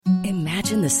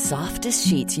Imagine the softest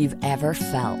sheets you've ever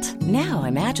felt. Now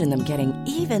imagine them getting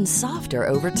even softer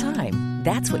over time.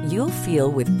 That's what you'll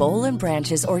feel with Boll &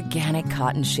 Branch's organic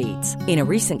cotton sheets. In a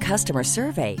recent customer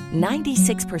survey,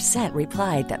 96%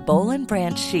 replied that Boll &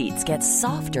 Branch sheets get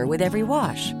softer with every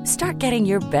wash. Start getting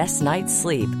your best night's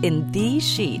sleep in these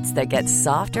sheets that get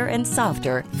softer and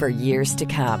softer for years to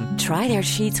come. Try their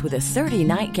sheets with a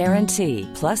 30-night guarantee.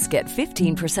 Plus, get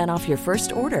 15% off your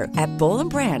first order at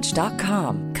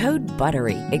bollandbranch.com. Code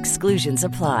BUTTERY. Exclusions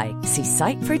apply. See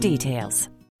site for details.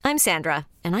 I'm Sandra,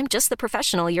 and I'm just the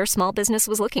professional your small business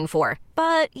was looking for.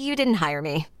 But you didn't hire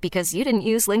me because you didn't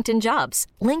use LinkedIn Jobs.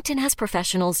 LinkedIn has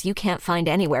professionals you can't find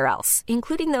anywhere else,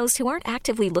 including those who aren't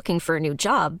actively looking for a new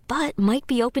job, but might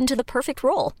be open to the perfect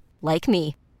role, like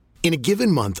me. In a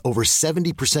given month, over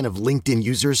 70% of LinkedIn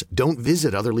users don't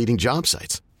visit other leading job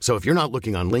sites. So if you're not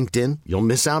looking on LinkedIn, you'll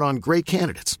miss out on great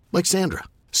candidates like Sandra.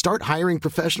 Start hiring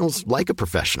professionals like a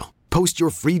professional. Post your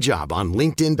free job on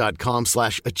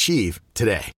linkedin.com/achieve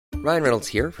today. Ryan Reynolds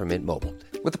here from Mint Mobile.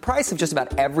 With the price of just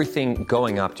about everything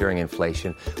going up during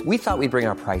inflation, we thought we'd bring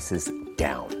our prices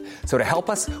down. So to help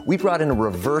us, we brought in a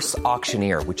reverse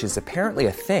auctioneer, which is apparently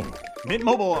a thing. Mint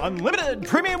Mobile Unlimited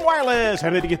Premium Wireless.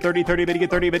 How to get 30, 30, how to get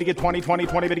 30, how to get 20, 20,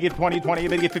 20, how to get 20, 20, how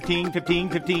to get 15, 15,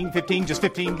 15, 15, just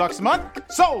 $15 a month?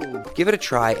 Sold! Give it a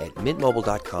try at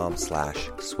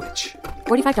mintmobile.com/switch.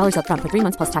 $45 up front for 3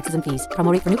 months plus taxes and fees.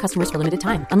 Promo rate for new customers for limited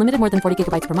time. Unlimited more than 40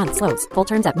 gigabytes per month. Slows full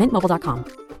terms at mintmobile.com.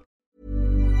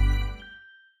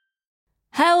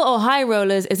 Hell or High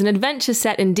Rollers is an adventure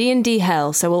set in D&D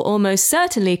Hell, so will almost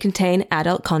certainly contain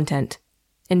adult content.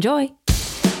 Enjoy!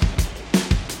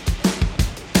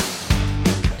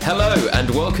 Hello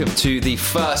and welcome to the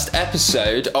first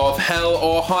episode of Hell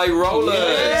or High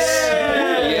Rollers.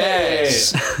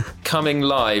 Yes. Coming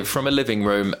live from a living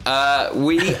room.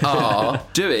 We are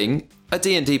doing a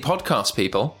D&D podcast,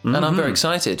 people, and I'm very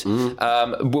excited.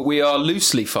 But we are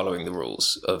loosely following the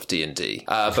rules of D&D.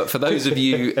 But for those of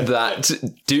you that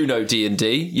do know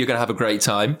D&D, you're going to have a great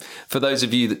time. For those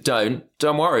of you that don't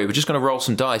worry. We're just going to roll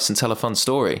some dice and tell a fun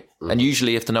story. And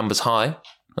usually if the number's high,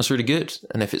 that's really good.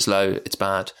 And if it's low, it's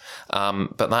bad.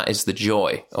 But that is the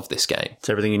joy of this game. It's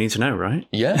everything you need to know, right?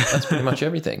 Yeah, that's pretty much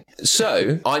everything.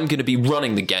 So I'm going to be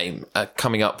running the game,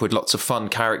 coming up with lots of fun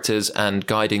characters and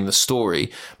guiding the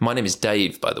story. My name is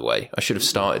Dave, by the way. I should have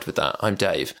started with that. I'm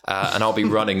Dave, and I'll be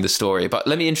running the story. But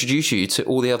let me introduce you to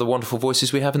all the other wonderful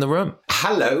voices we have in the room.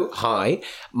 Hello, hi.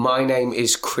 My name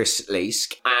is Chris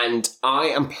Leask, and I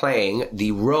am playing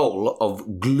the role of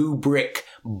Gluebrick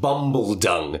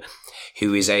Bumbledung,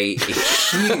 who is a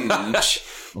huge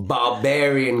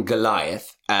barbarian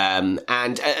Goliath, and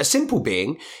a simple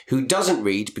being who doesn't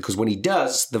read because when he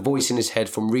does, the voice in his head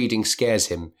from reading scares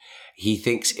him. He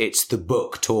thinks it's the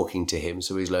book talking to him,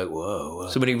 so he's like, whoa.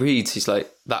 So when he reads, he's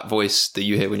like, that voice that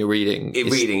you hear when you're reading.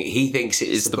 He thinks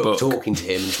it's the book talking to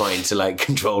him and trying to like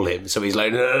control him. So he's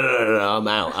like, no, I'm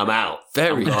out.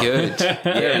 Very good.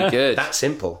 Very good. That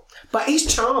simple. But he's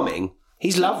charming.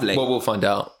 He's lovely. Well, we'll find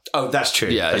out. Oh, that's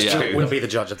true. That's true. We'll be the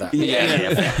judge of that.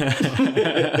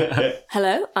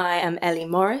 Hello, I am Ellie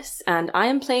Morris, and I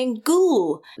am playing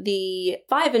Ghoul, the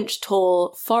 5-inch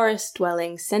tall,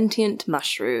 forest-dwelling, sentient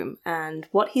mushroom. And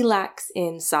what he lacks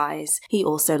in size, he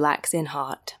also lacks in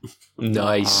heart.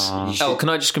 Nice. Can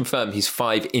I just confirm he's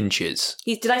 5 inches?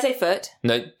 Did I say foot?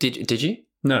 No, did you?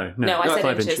 No, I said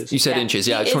 5 inches. You said inches,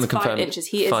 yeah. I just want to confirm. 5 inches.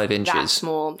 He is 5 inches. That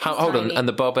small. Hold on, and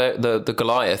the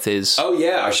Goliath is. Oh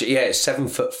yeah, it's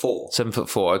 7'4".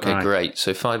 7'4". Okay, right. Great.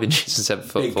 So 5 inches and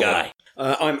 7'4". Big guy.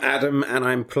 I'm Adam, and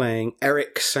I'm playing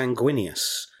Eric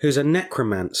Sanguinius, who's a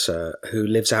necromancer who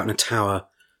lives out in a tower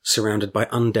surrounded by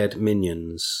undead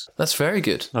minions. That's very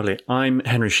good. Lovely. I'm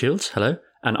Henry Shields. Hello,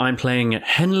 and I'm playing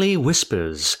Henley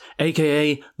Whispers,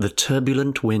 aka the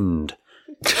Turbulent Wind.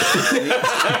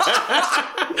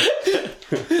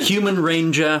 Human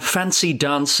ranger, fancy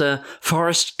dancer,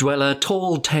 forest dweller,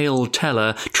 tall tale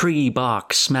teller, tree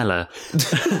bark smeller.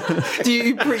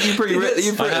 You've written this?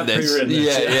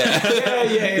 Yeah.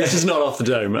 This is not off the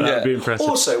dome. That'd be impressive.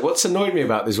 Also, what's annoyed me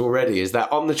about this already is that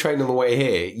on the train on the way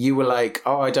here, you were like,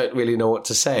 "Oh, I don't really know what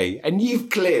to say," and you've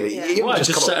clearly I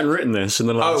just sat and written this in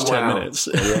the last 10 minutes.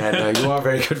 Yeah, no, you are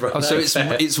very good. Right so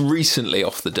it's recently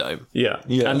off the dome. Yeah.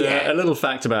 And a little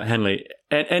fact about Henley.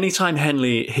 Anytime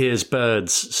Henley hears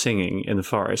birds singing in the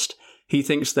forest, he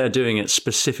thinks they're doing it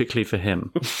specifically for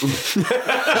him.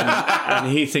 and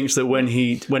he thinks that when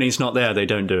he's not there, they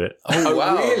don't do it. Oh,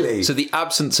 wow. Really? So the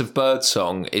absence of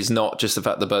birdsong is not just the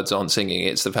fact the birds aren't singing,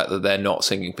 it's the fact that they're not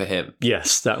singing for him.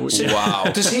 Yes, that was... Wow.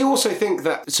 Does he also think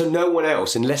that, so no one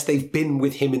else, unless they've been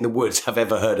with him in the woods, have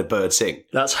ever heard a bird sing?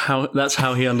 That's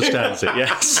how he understands it,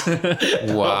 yes.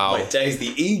 Wow. Oh, my days,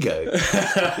 the ego.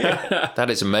 That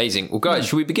is amazing. Well, guys,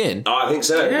 should we begin? I think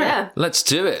so. Yeah. Let's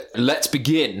do it. Let's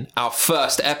begin our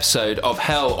first episode of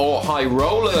Hell or High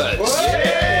Rollers.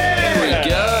 Here we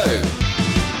go.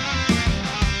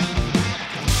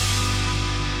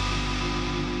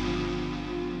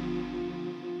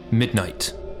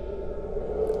 Midnight.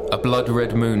 A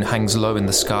blood-red moon hangs low in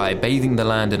the sky, bathing the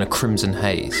land in a crimson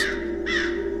haze.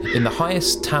 In the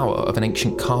highest tower of an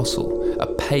ancient castle, a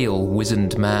pale,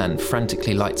 wizened man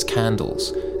frantically lights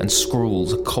candles and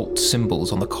scrawls occult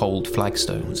symbols on the cold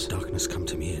flagstones. Darkness come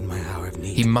to me in my hour of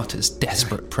need. He mutters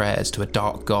desperate prayers to a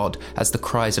dark god as the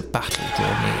cries of battle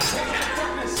draw near.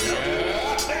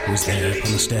 Who's there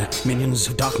upon the stair? Minions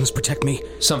of darkness, protect me.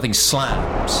 Something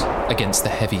slams against the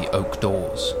heavy oak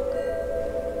doors.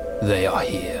 They are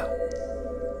here.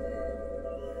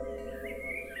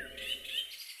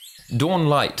 Dawn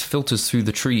light filters through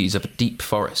the trees of a deep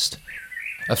forest.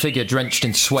 A figure drenched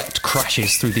in sweat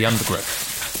crashes through the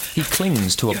undergrowth. He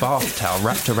clings to a bath towel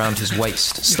wrapped around his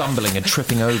waist, stumbling and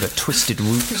tripping over twisted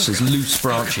roots as loose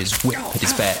branches whip at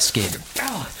his bare skin.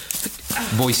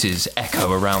 Voices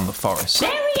echo around the forest.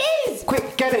 There he is!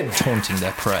 Quick, get him! Taunting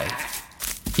their prey.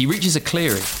 He reaches a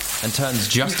clearing and turns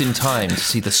just in time to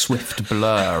see the swift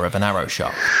blur of an arrow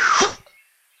shot.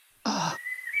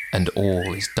 And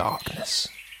all is darkness.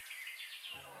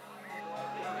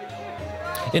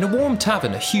 In a warm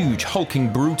tavern, a huge,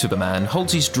 hulking brute of a man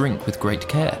holds his drink with great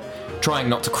care, trying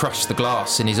not to crush the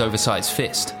glass in his oversized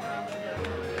fist.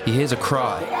 He hears a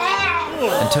cry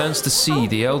and turns to see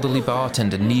the elderly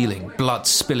bartender kneeling, blood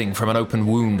spilling from an open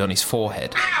wound on his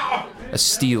forehead. A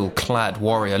steel-clad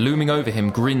warrior looming over him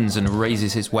grins and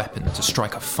raises his weapon to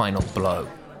strike a final blow.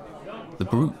 The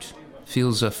brute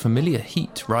feels a familiar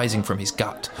heat rising from his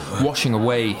gut, washing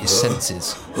away his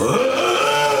senses.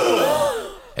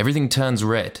 Everything turns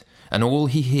red, and all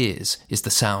he hears is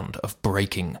the sound of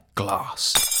breaking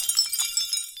glass.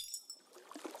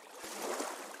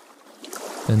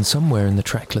 Then somewhere in the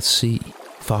trackless sea,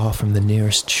 far from the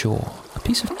nearest shore, a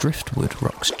piece of driftwood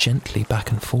rocks gently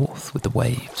back and forth with the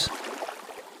waves.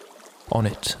 On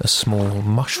it, a small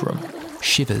mushroom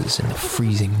shivers in the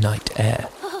freezing night air.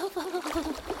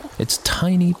 Its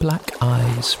tiny black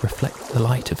eyes reflect the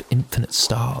light of infinite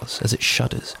stars as it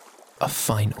shudders, a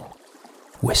final,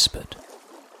 whispered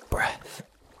breath.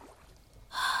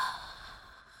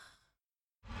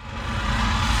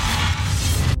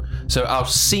 So our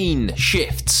scene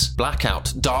shifts.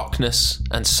 Blackout, darkness,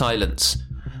 and silence.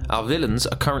 Our villains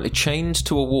are currently chained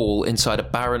to a wall inside a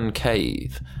barren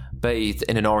cave, bathed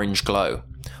in an orange glow.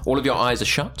 All of your eyes are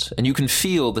shut, and you can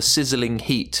feel the sizzling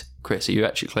heat. Chris, are you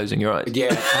actually closing your eyes?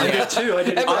 Yeah. I did too. I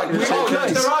didn't. We all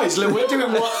closed our eyes. Look, we're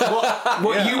doing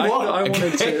what you want. I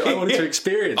wanted to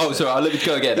experience. Oh, sorry. I'll let you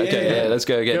go again. Okay, yeah, let's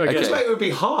go again. Go again. Okay. It's like it would be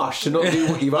harsh to not do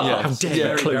what you've asked. How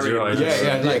dare you close your eyes?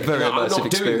 Yeah, like, very no, I'm immersive not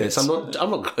doing this. experience.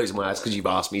 I'm not closing my eyes because you've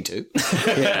asked me to.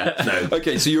 Yeah, no.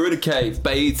 Okay, so you're in a cave,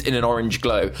 bathed in an orange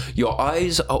glow. Your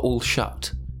eyes are all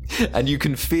shut, and you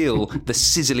can feel the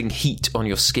sizzling heat on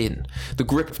your skin, the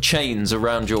grip of chains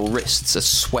around your wrists as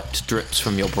sweat drips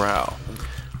from your brow.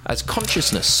 As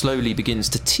consciousness slowly begins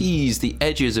to tease the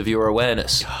edges of your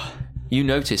awareness, you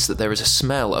notice that there is a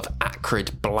smell of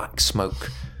acrid black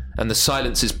smoke, and the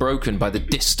silence is broken by the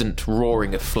distant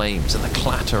roaring of flames, and the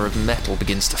clatter of metal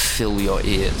begins to fill your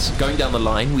ears. Going down the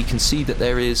line, we can see that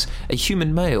there is a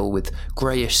human male with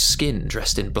greyish skin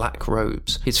dressed in black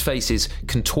robes. His face is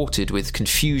contorted with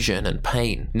confusion and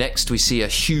pain. Next, we see a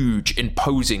huge,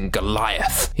 imposing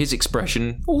Goliath, his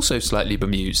expression also slightly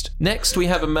bemused. Next, we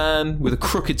have a man with a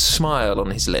crooked smile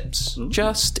on his lips,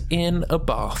 just in a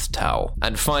bath towel.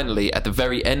 And finally, at the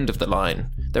very end of the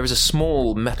line, there is a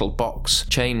small metal box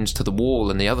chained to the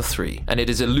wall in the other three, and it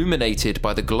is illuminated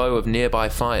by the glow of nearby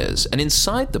fires. And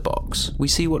inside the box, we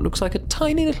see what looks like a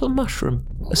tiny little mushroom,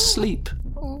 asleep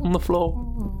on the floor.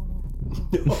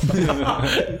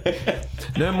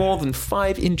 No more than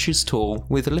 5 inches tall,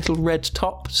 with a little red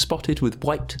top spotted with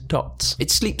white dots. It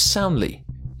sleeps soundly,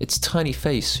 its tiny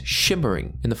face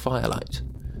shimmering in the firelight.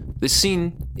 This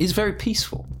scene is very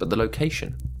peaceful, but the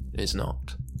location is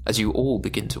not, as you all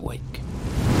begin to wake.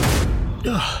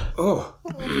 Oh.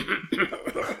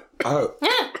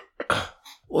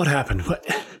 What happened?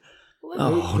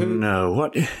 Oh, no.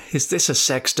 What? Is this a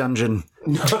sex dungeon?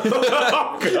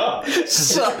 Oh, God.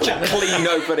 Such a clean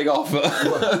opening offer.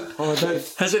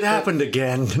 Has it happened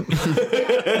again?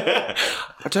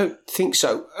 I don't think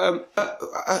so.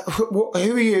 Who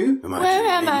are you? Where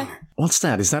am I? What's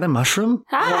that? Is that a mushroom?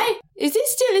 Hi. Is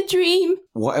this still a dream?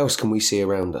 What else can we see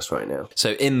around us right now?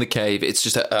 So in the cave, it's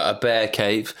just a bare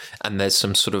cave, and there's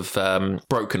some sort of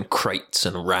broken crates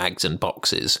and rags and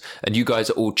boxes, and you guys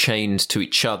are all chained to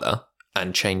each other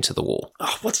and chained to the wall.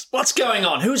 Oh, what's going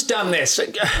on? Who's done this?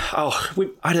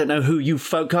 I don't know who you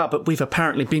folk are, but we've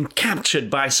apparently been captured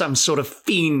by some sort of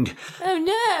fiend. Oh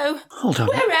no. Hold on.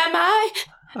 Where am I?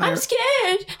 I'm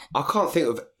scared. I can't think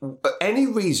of any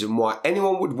reason why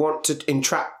anyone would want to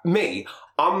entrap me.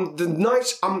 I'm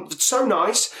so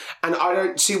nice, and I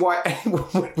don't see why anyone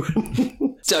would.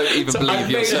 Don't even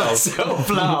believe yourself.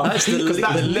 That's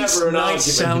the least nice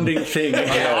sounding thing.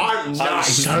 I'm nice. I'm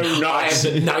so nice. I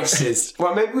am the nicest.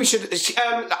 Well, maybe we should.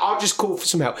 I'll just call for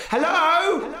some help.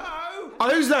 Hello? Oh,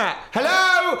 who's that?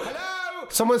 Hello?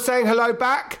 Someone's saying hello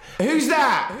back? Who's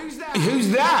that? Who's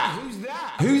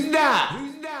that?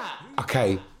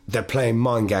 Okay, they're playing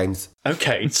mind games.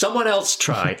 Okay, someone else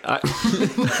try.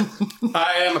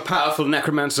 I am a powerful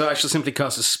necromancer. I shall simply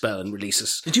cast a spell and release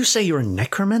us. Did you say you're a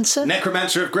necromancer?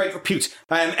 Necromancer of great repute.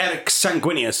 I am Eric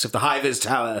Sanguinius of the Hive's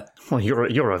Tower. Well,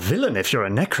 you're a villain if you're a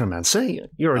necromancer.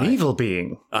 You're an evil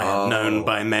being. I am known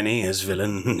by many as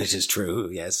villain. It is true,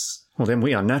 yes. Well, then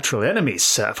we are natural enemies,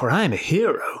 sir, for I am a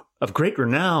hero of great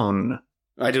renown.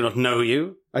 I do not know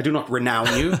you. I do not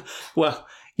renown you. Well,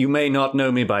 you may not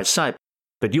know me by sight,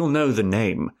 but you'll know the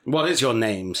name. What is your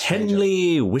name, stranger?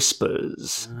 Henley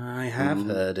Whispers. I have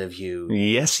heard of you.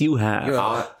 Yes, you have. You're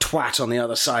a twat on the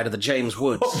other side of the James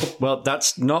Woods. Well,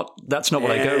 that's not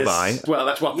what I go by. Well,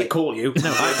 that's what they call you.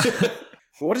 No,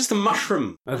 what is the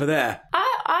mushroom over there?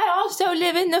 I also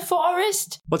live in the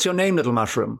forest. What's your name, little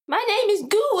mushroom? My name is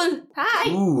Ghoul. Hi.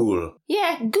 Ghoul?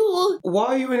 Yeah, Ghoul. Why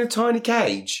are you in a tiny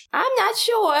cage? I'm not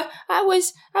sure. I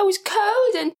was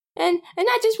cold and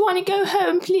I just want to go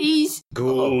home, please.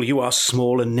 Ghoul, you are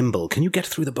small and nimble. Can you get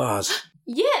through the bars?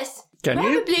 Yes. Can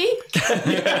you? Probably.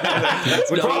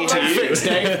 We've got that fixed,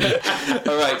 Dave.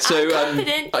 All right, so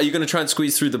confident. are you going to try and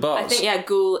squeeze through the bars? I think, yeah,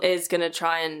 Ghoul is going to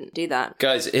try and do that.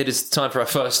 Guys, it is time for our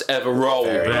first ever roll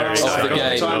of exciting. the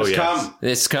game. Time's come.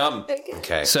 It's come.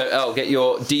 Okay. So, Elle, get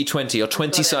your D20, your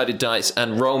 20-sided dice,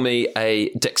 and roll me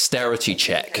a dexterity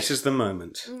check. This is the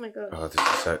moment. Oh my god. Oh, this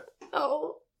is so...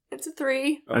 Oh, it's a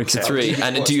 3. It's a 3.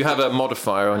 And do you have a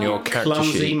modifier on your character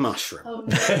Clumsy sheet? mushroom.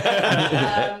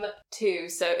 2,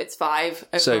 so it's 5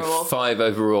 overall. So 5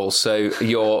 overall. So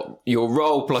your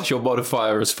roll plus your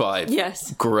modifier is 5.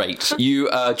 Yes. Great. You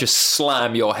just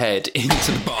slam your head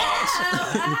into the bars.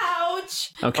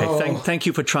 Ouch! Okay, thank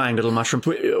you for trying, little mushroom.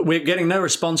 We're getting no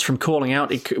response from calling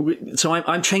out. So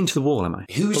I'm chained to the wall, am I?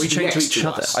 Who's Are we chained to next each to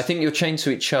other? us? I think you're chained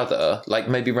to each other, like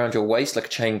maybe around your waist, like a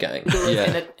chain gang.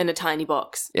 Yeah. In a tiny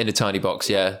box. In a tiny box,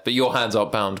 yeah. But your hands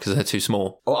aren't bound because they're too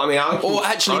small. Oh, I mean, Or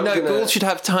actually, ghouls should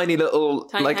have tiny little,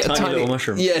 Tiny little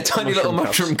mushroom. Yeah, tiny little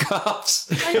Mushroom mushroom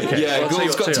cuffs. Okay, Yeah, well,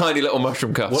 ghouls got tiny little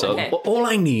mushroom cuffs on. Okay. Well, all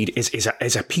I need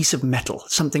is a piece of metal,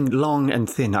 something long and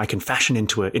thin I can fashion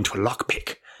into a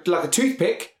lockpick. Like a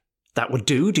toothpick? That would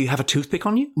do. Do you have a toothpick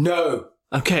on you? No.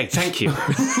 Okay, thank you.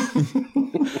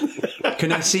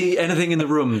 Can I see anything in the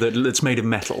room that's made of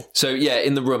metal? So yeah,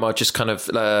 in the room, I just kind of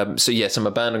some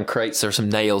abandoned crates. There are some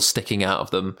nails sticking out of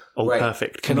them. Oh, Wait,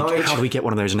 perfect. How do we get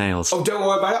one of those nails? Oh, don't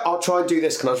worry about it. I'll try and do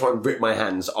this. Can I try and rip my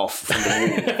hands off from the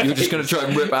wall? You're just going to try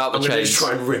and rip out the I'm going to chains. just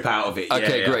try and rip out of it.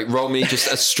 Okay, Yeah. great. Roll me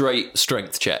just a straight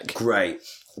strength check. Great.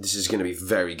 This is going to be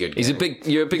very good. You're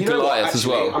a big You know what, Goliath as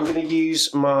actually, well. I'm going to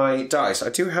use my dice. I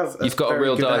do have You've got a very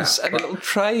real good dice app. and a little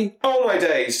tray. Oh my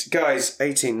days. Guys,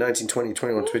 18, 19, 20,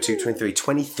 21, 22, 23,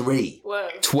 23. Whoa.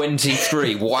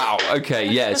 23. Wow. Okay,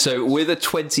 yeah. So with a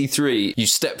 23, you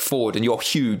step forward and your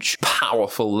huge,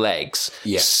 powerful legs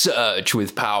surge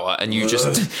with power and you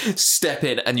just step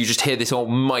in and you just hear this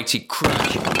almighty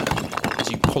crack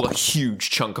as you pull a huge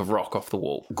chunk of rock off the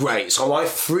wall. Great. So am I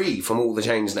free from all the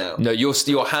chains now? No, your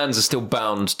hands are still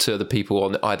bound to the people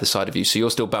on either side of you, so you're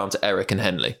still bound to Eric and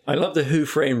Henley. I love the Who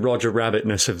Framed Roger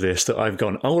Rabbitness of this, that I've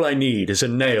gone, all I need is a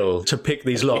nail to pick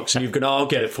these locks, and you've gone, I'll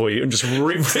get it for you, and just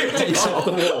ripped it off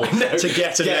the wall to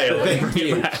get a nail and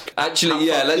bring it back. Actually,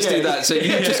 let's do that. So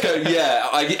you just go,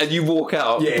 and you walk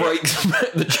out, break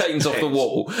the chains off the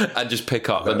wall, and just pick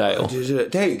up a nail.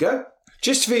 There you go.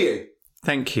 Just for you.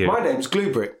 Thank you. My name's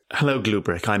Gluebrick. Hello,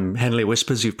 Gluebrick. I'm Henley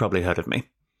Whispers. You've probably heard of me.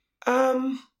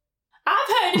 I've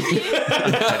heard proud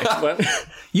of you. Well,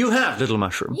 you have, little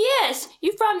mushroom. Yes,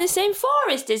 you're from the same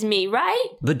forest as me, right?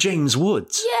 The James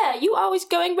Woods. Yeah, you always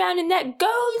going round in that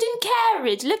golden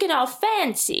carriage, looking all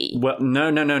fancy. Well, no.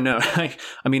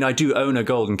 I mean, I do own a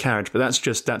golden carriage, but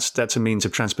that's a means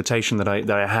of transportation that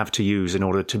I have to use in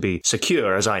order to be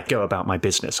secure as I go about my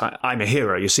business. I'm a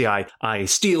hero. You see, I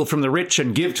steal from the rich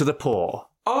and give to the poor.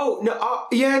 Oh, no,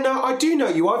 I do know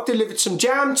you. I've delivered some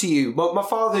jam to you. My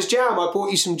father's jam. I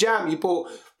bought you some jam. You bought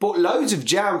loads of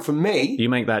jam from me. You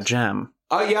make that jam?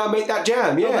 Oh, yeah, I make that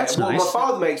jam, yeah. that's nice. My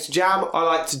father makes the jam. I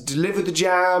like to deliver the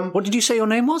jam. What did you say your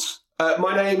name was?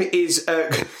 My name is...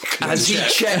 As he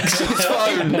checks his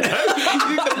phone.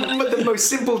 The most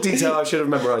simple detail I should have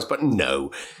memorised, but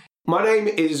no. My name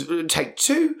is... Take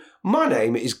two. My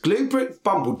name is Gluebrick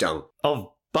Bumbledung. Of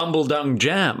Bumbledung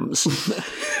Jams.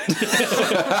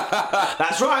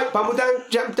 That's right, Bumbledung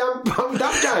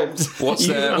Jams. What's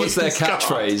their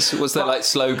catchphrase? What's their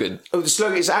slogan? Oh, the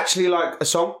slogan is actually like a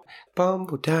song.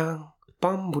 Bumbledung,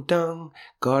 Bumbledung,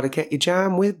 gotta get your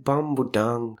jam with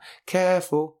Bumbledung.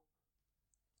 Careful.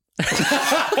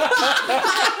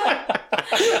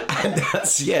 And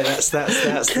that's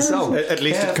the song. At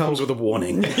least it comes with a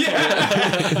warning.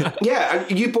 Yeah,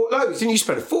 and you bought loads and you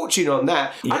spent a fortune on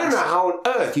that. Yes. I don't know how on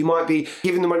earth you might be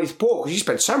giving the money to the poor because you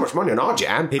spend so much money on our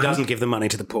jam. He doesn't give the money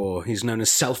to the poor. He's known as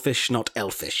selfish, not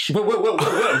elfish. Whoa.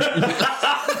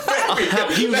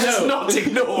 Let's not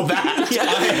ignore that.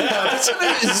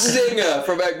 Absolute zinger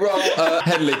from Egg.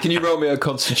 Henley, can you roll me a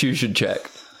constitution check?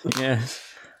 Yes.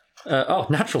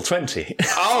 Natural 20.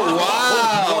 Oh,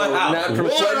 wow. Natural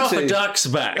Water 20. off a duck's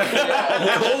back.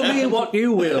 Call me what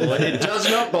you will, and it does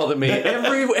not bother me.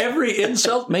 Every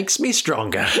insult makes me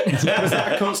stronger. Was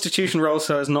that a constitution roll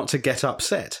so as not to get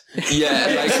upset?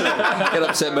 Yeah, get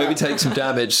upset, maybe take some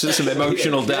damage, some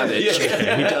emotional damage.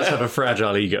 Yeah, he does have a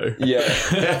fragile ego.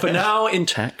 Yeah. For now,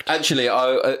 intact. Actually,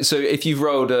 so if you've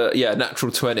rolled a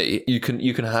natural 20, you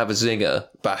can have a zinger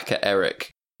back at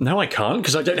Eric. No, I can't,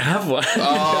 because I don't have one.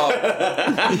 Oh.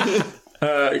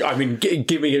 I mean,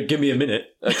 give me a minute.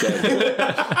 Okay.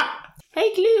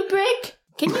 Hey, Gluebrick,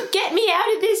 can you get me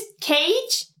out of this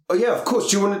cage? Oh, yeah, of course.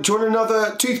 Do you want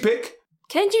another toothpick?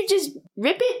 Can't you just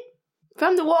rip it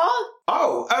from the wall?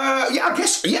 Oh, yeah, I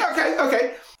guess. Yeah,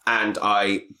 okay. And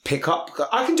I pick up.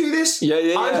 I can do this. Yeah.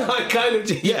 I kind of.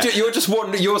 Yeah.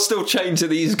 You're still chained to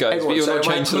these guys, but you're not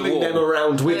chained to the wall. Them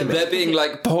around with me. They're being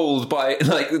pulled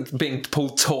being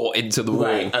pulled taut into the wall.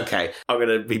 Right. Okay. I'm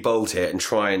going to be bold here and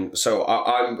try and. So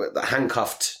I'm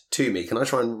handcuffed to me. Can I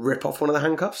try and rip off one of the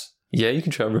handcuffs? Yeah, you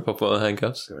can try and rip off one of the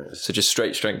handcuffs. So just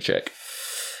straight strength check.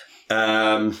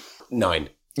 9.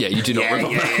 Yeah, you do not rip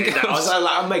off the handcuffs.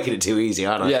 I'm making it too easy,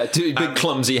 aren't I? Yeah, two big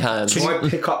clumsy hands. So I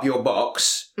pick up your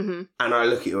box and I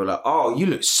look at you like, oh, you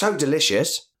look so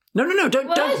delicious. No,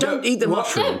 don't eat the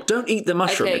mushroom. Don't eat the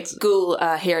mushroom. Okay, Ghoul,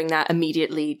 hearing that,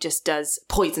 immediately just does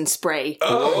poison spray.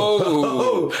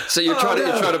 Oh. So you're trying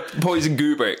to poison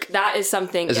Gluebrick. That is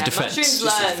something, as a defense. Mushrooms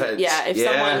learn, if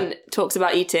someone talks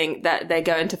about eating, that they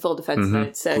go into full defense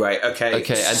mode. So. Right, okay.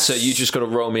 Okay, and so you just got to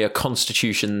roll me a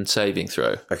constitution saving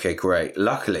throw. Okay, great.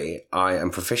 Luckily, I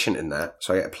am proficient in that,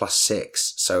 so I get a +6.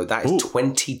 So that is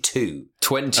 22.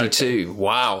 22. Okay.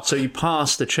 Wow. So you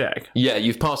passed the check. Yeah,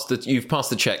 you've passed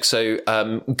the check. So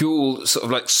Ghoul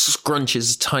sort of scrunches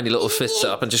his tiny little fists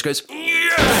up and just goes,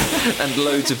 yeah! And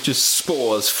loads of just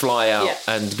spores fly out,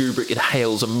 and Gluebrick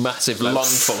inhales a massive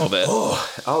lungful of it.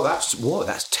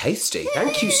 That's tasty.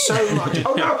 Thank you so much.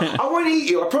 Oh no, I won't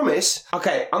eat you, I promise.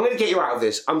 Okay, I'm going to get you out of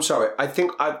this. I'm sorry. I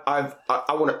think I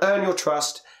want to earn your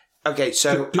trust. Okay,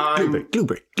 so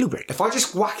Gluebrick. If I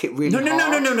just whack it really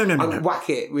hard... No. Whack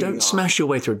it really hard. Don't smash your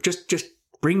way through. Just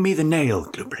bring me the nail,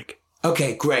 Gluebrick.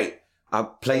 Okay, great. I'll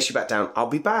place you back down. I'll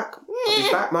be back.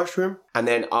 Mushroom. And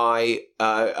then I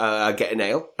get a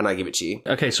nail and I give it to you.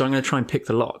 Okay, so I'm going to try and pick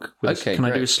the lock. Can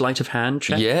I do a sleight of hand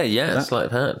check? Yeah, sleight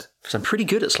of hand. Because I'm pretty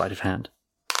good at sleight of hand.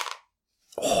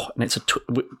 Oh, and it's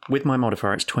with my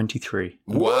modifier, it's 23.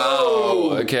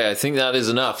 Whoa! Okay, I think that is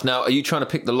enough. Now, are you trying to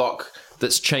pick the lock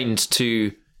that's chained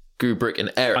to Gluebrick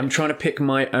and Eric? I'm trying to pick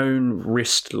my own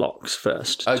wrist locks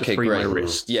first. Okay, to free great. my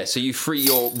wrist. Yeah, so you free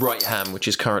your right hand, which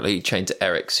is currently chained to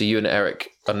Eric. So you and Eric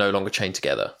are no longer chained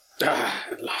together.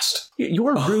 At last.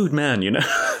 You're a rude man, you know.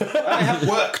 I have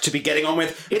work to be getting on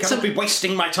with. I can't be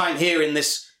wasting my time here in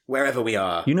this... wherever we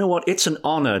are. You know what? It's an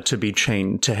honour to be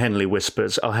chained to Henley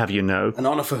Whispers, I'll have you know. An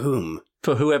honour for whom?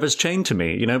 for whoever's chained to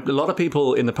me. You know, a lot of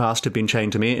people in the past have been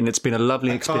chained to me, and it's been a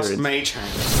lovely experience. Cast mage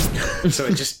hand. So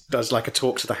it just does like a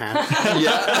talk to the hand.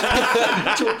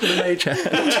 Yeah. Talk to the mage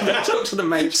hand. Talk to the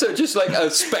mage. So just like a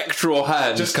spectral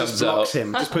hand Just comes blocks out.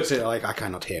 him. Just puts it like, I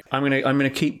cannot hear. I'm gonna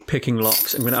keep picking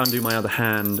locks. I'm gonna undo my other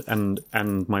hand and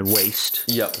my waist.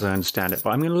 Yep. As I understand it.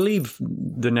 But I'm gonna leave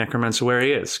the necromancer where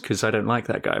he is because I don't like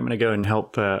that guy. I'm gonna go and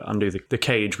help undo the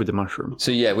cage with the mushroom.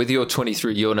 So yeah, with your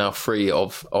 23, you're now free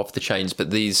of the chains.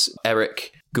 But these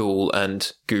Eric, Ghoul,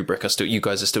 and Gubrick you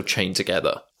guys are still chained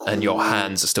together, and your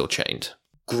hands are still chained.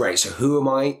 Great. So who am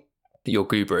I? You're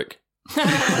Gubrick.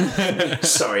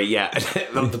 Sorry, yeah.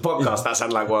 The podcast, that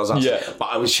sounded like what I was asking. Yeah. But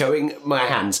I was showing my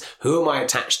hands. Who am I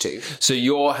attached to? So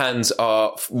your hands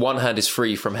are... One hand is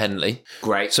free from Henley.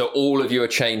 Great. So all of you are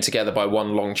chained together by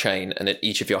one long chain, and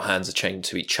each of your hands are chained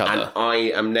to each other. And I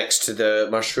am next to the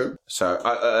mushroom. So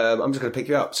I'm just going to pick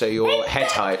you up. So you're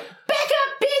head high. Back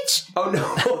up, bitch! Oh,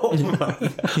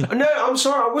 no. No, I'm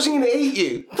sorry. I wasn't going to eat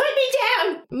you. Put me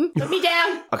down! Put me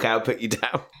down! Okay, I'll put you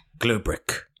down.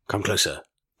 Gluebrick, come closer.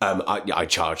 I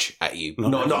charge at you.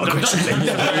 Not aggressively.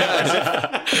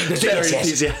 Very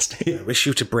enthusiastic. I wish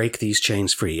you to break these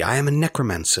chains free. I am a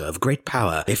necromancer of great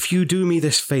power. If you do me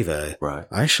this favour, right,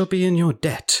 I shall be in your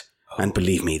debt. And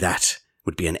believe me, that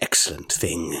would be an excellent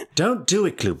thing. Don't do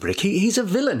it, Gluebrick. He's a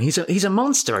villain. He's a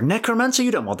monster, a necromancer.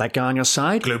 You don't want that guy on your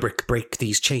side. Gluebrick, break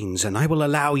these chains, and I will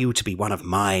allow you to be one of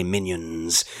my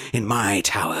minions in my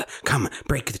tower. Come,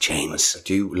 break the chains.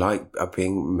 Do you like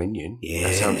being a minion?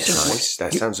 Yes. That sounds nice.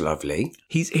 That sounds lovely.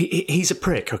 He's a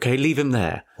prick, okay? Leave him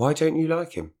there. Why don't you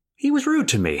like him? He was rude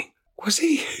to me. Was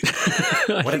he?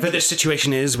 Whatever this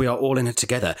situation is, we are all in it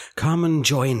together. Come and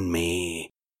join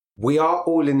me. We are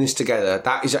all in this together.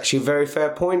 That is actually a very fair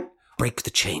point. Break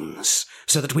the chains,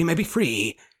 so that we may be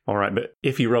free. All right, but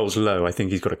if he rolls low, I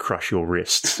think he's got to crush your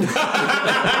wrists.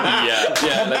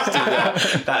 yeah, let's do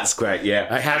that. That's great, yeah.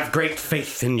 I have great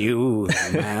faith in you,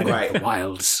 man of the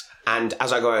wilds. And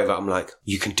as I go over, I'm like,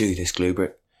 you can do this,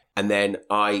 Gluebrick. And then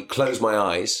I close my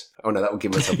eyes. Oh no, that would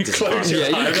give myself disadvantage. Yeah,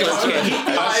 you close your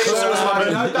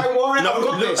eyes. No, don't worry, I've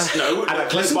got this. No, and I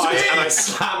close my eyes and I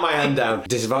slam my hand down.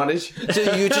 Disadvantage?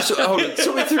 So you just hold on,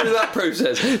 talk me through that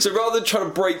process. So rather than trying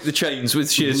to break the chains with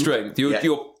sheer strength,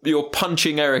 you're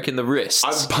punching Eric in the wrists.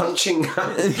 I'm punching.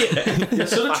 You're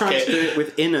sort of trying to do it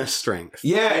with inner strength.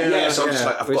 Yeah. So I'm just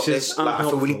like, I've got Which this. is Like, I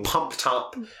feel really unhelpful. pumped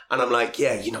up, and I'm like,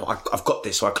 yeah, I've got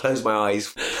this. So I close my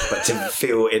eyes, but to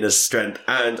feel inner strength,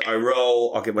 and I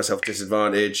roll. I'll give myself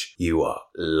disadvantage. You are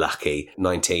lucky.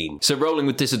 19. So rolling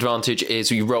with disadvantage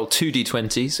is you roll 2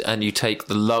 d20s and you take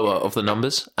the lower of the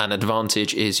numbers, and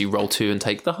advantage is you roll 2 and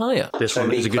take the higher. This So one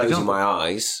me is a good closing example. my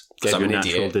eyes, because Gave I'm you an a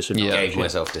natural idiot, disadvantage. gave Yeah.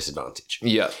 myself disadvantage.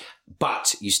 Yeah.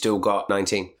 But you still got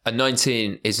 19. A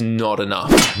 19 is not enough.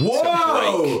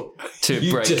 Whoa! To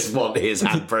You break. just want his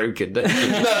hand broken, don't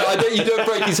you? No, I don't. You don't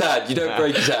break his hand. You don't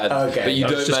break his hand. Okay. But you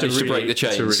That's don't just a manage to break really- the it's a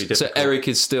chains. really So difficult- Eric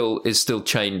is still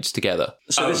chained together.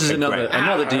 So this is Okay,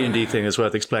 another great. D&D thing that's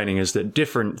worth explaining, is that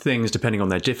different things, depending on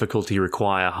their difficulty,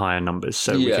 require higher numbers.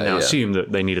 So we Yeah, can now yeah. assume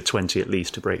that they need a 20 at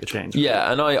least to break the chains. Yeah,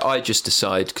 and I just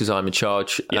decide, because I'm in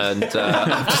charge, and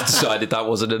I've just decided that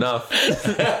wasn't enough.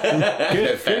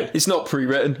 It's not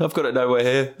pre-written. I've got it nowhere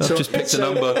here. I've just picked a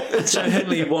number. So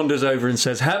Henley wanders over and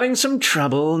says, "Having some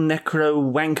trouble, necro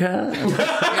wanker?"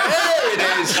 There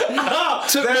it is.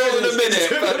 Took more than a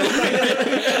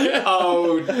minute.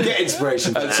 Oh, get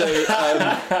inspiration. And so,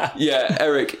 yeah,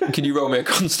 Eric, can you roll me a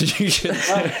Constitution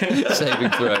saving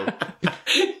throw?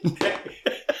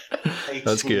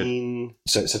 That's good.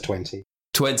 So it's a 20.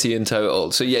 20 in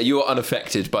total. So yeah, you're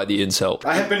unaffected by the insult.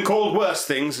 I have been called worse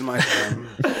things in my time.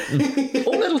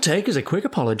 All it'll take is a quick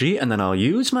apology, and then I'll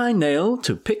use my nail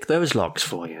to pick those locks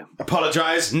for you.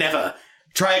 Apologise? Never.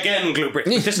 Try again, Gluebrick.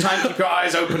 This time keep your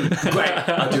eyes open. Great.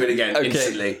 I'll do it again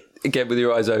instantly. Again with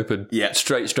your eyes open. Yeah.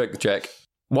 Straight strength check.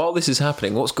 While this is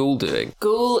happening, what's Ghoul doing?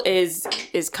 Ghoul is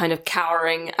kind of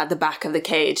cowering at the back of the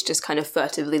cage, just kind of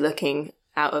furtively looking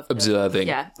out of Observing.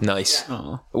 Yeah. Nice.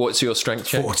 What's your strength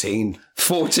check? 14.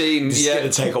 14. This is Yeah. going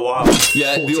to take a while.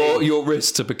 Yeah, your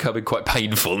wrists are becoming quite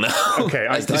painful now. Okay,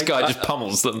 as this guy just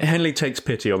pummels them. Henley takes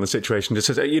pity on the situation. Just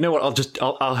says, "You know what?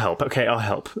 I'll help. Okay, I'll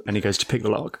help." And he goes to pick the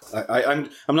lock. I'm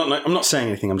not saying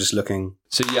anything. I'm just looking.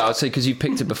 So yeah, I'd say because you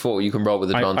picked it before, you can roll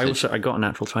with advantage. I got a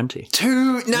natural 20.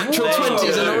 2 natural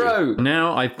 20s in a row.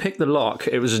 Now I picked the lock.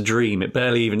 It was a dream. It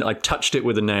barely even. I touched it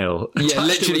with a nail. Yeah,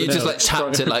 literally, you just like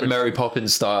tapped it like Mary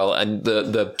Poppins style, and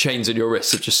the chains on your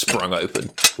wrists have just sprung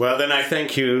open. Well, then I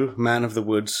thank you, man of the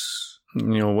woods.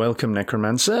 You're welcome,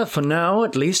 Necromancer. For now,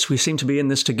 at least, we seem to be in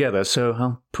this together, so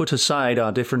I'll put aside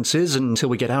our differences until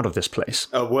we get out of this place.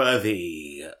 A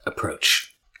worthy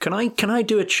approach. Can I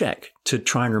do a check to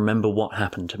try and remember what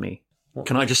happened to me?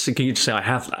 Can you just say I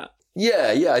have that?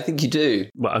 Yeah, I think you do.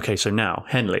 Well, okay, so now,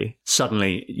 Henley,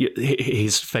 suddenly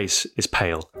his face is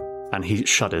pale, and he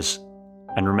shudders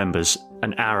and remembers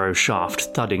an arrow shaft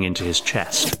thudding into his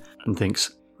chest, and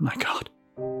thinks, my God,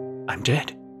 I'm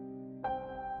dead.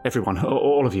 Everyone,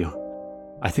 all of you,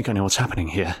 I think I know what's happening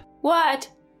here. What?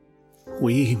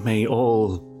 We may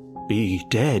all be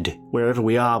dead. Wherever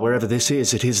we are, wherever this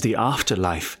is, it is the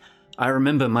afterlife. I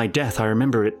remember my death. I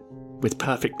remember it with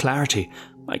perfect clarity.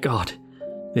 My God,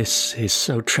 this is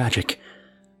so tragic.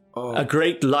 Oh. A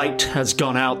great light has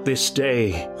gone out this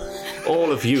day.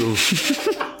 All of you,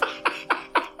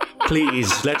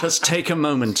 please let us take a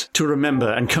moment to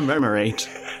remember and commemorate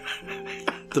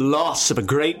the loss of a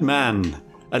great man,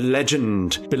 a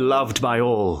legend beloved by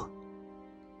all.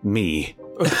 Me.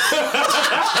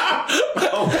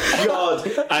 Oh, God.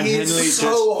 And He's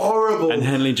so horrible. And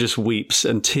Henley just weeps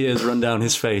and tears run down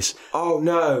his face. Oh,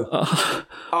 no.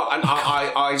 And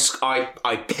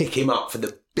I pick him up for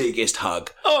the biggest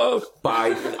hug. Oh.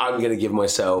 But I'm going to give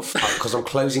myself, because I'm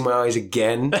closing my eyes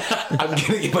again, I'm going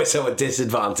to give myself a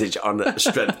disadvantage on a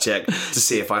strength check to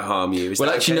see if I harm you. Well,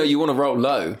 actually, no, you want to roll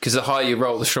low, because the higher you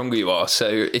roll, the stronger you are. So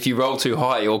if you roll too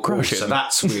high, you'll crush him. So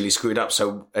that's really screwed up.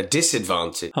 So a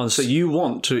disadvantage. Oh, so you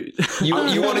want to... you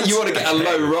want to get a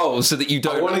low roll so that you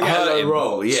don't want to get a low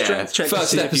roll, yeah. Strength check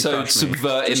First episode,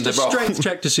 subverting the roll. Strength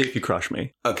check to see if you crush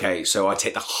me. Okay, so I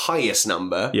take the highest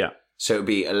number. Yeah. So it would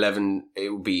be 11, it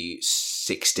would be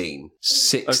 16.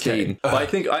 16. Okay. But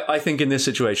I think in this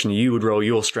situation, you would roll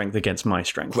your strength against my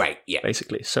strength. Right, yeah.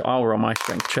 Basically. So I'll roll my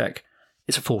strength check.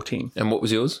 It's a 14. And what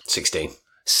was yours? 16.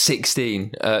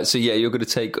 16. So yeah, you're going to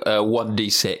take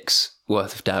 1d6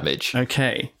 worth of damage.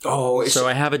 Okay. Oh, so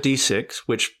I have a d6,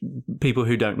 which people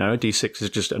who don't know, a d6 is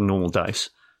just a normal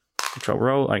dice. Control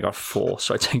roll, I got 4,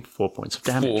 so I take 4 points of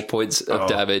damage. 4 points of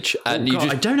damage. And God,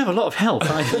 I don't have a lot of health.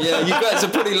 Yeah, you guys are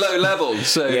pretty low level,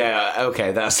 so... Yeah,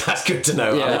 okay, that's good to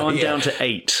know. Yeah, I'm down to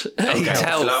 8. 8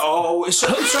 health. Oh, it's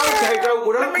okay, don't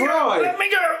cry. Let me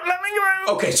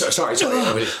go. Okay, sorry.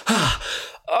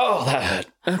 Oh, that hurt.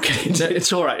 Okay,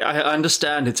 it's all right. I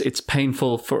understand. It's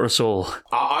painful for us all.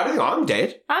 I don't think I'm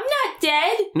dead. I'm not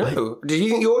dead. No. Do you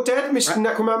think you're dead, Mr.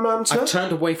 Necromancer? I've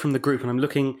turned away from the group and I'm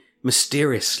looking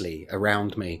mysteriously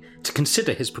around me to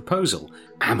consider his proposal.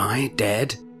 Am I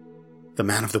dead? The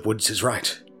man of the woods is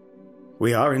right.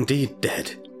 We are indeed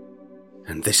dead.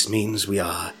 And this means we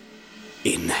are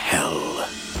in hell.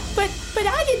 But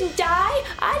I didn't die.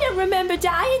 I don't remember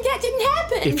dying. That didn't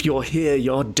happen. If you're here,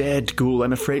 you're dead, Ghoul.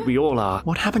 I'm afraid we all are.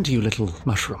 What happened to you, little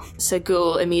mushroom? So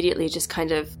Ghoul immediately just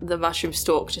kind of, the mushroom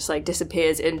stalk just like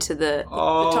disappears into the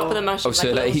top of the mushroom. Oh,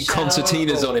 so like he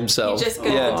concertinas on himself. He just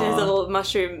goes into his little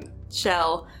mushroom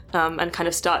shell and kind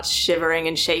of starts shivering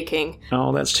and shaking.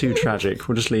 Oh, that's too tragic.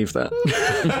 We'll just leave that.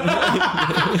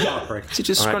 He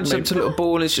just scrunches up to a little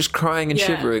ball and is just crying and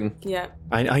shivering. Yeah.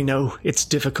 I know. It's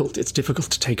difficult. It's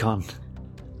difficult to take on.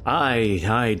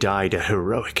 I died a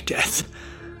heroic death.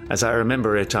 As I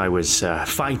remember it, I was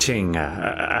fighting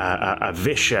a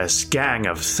vicious gang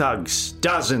of thugs,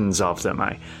 dozens of them.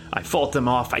 I fought them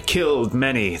off. I killed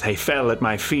many. They fell at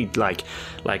my feet like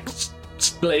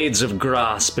blades of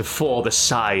grass before the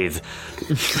scythe.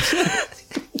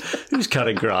 Who's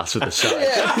cutting grass with a scythe?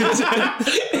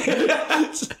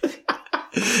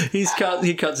 He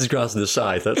cuts his grass with a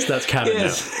scythe. That's canon now.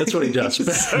 That's what he does.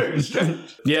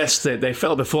 Yes, they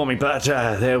fell before me, but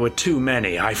there were too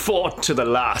many. I fought to the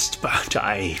last, but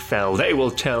I fell. They will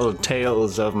tell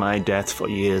tales of my death for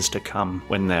years to come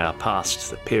when they are past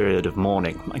the period of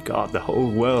mourning. My God, the whole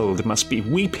world must be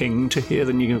weeping to hear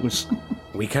the news.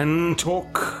 We can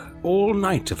talk all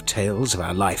night of tales of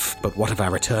our life, but what of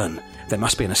our return? There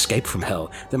must be an escape from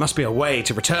hell. There must be a way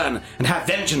to return and have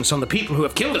vengeance on the people who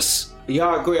have killed us. Yeah,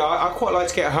 I agree. I quite like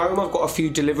to get home. I've got a few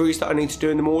deliveries that I need to do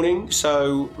in the morning,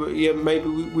 so yeah, maybe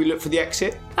we look for the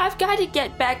exit. I've got to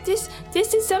get back. This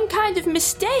is some kind of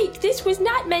mistake. This was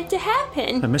not meant to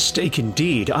happen. A mistake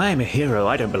indeed. I am a hero.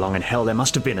 I don't belong in hell. There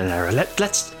must have been an error.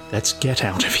 Let's get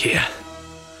out of here.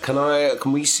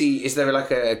 Can we see? Is there like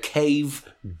a cave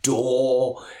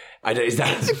door? Is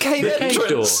that a cave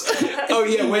entrance? Oh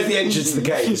yeah, where's the entrance to the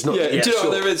cave? It's not. Yeah, do you know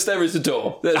what? There is a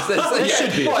door. There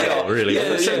should be a door, really.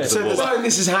 So the time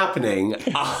this is happening,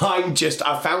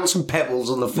 I found some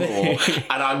pebbles on the floor,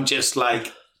 and I'm just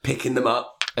like picking them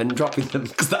up. and dropping them,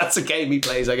 because that's a game he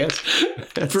plays, I guess.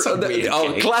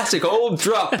 Classic old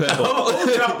drop pebble.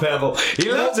 Old drop pebble.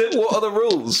 He loves it. What are the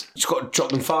rules? You've got to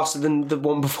drop them faster than the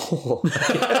one before.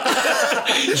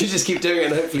 You just keep doing it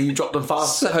and hopefully you drop them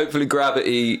faster. So hopefully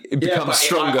gravity becomes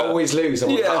stronger. I always lose. I'm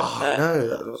like,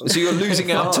 no. So you're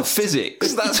losing out to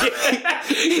physics. That's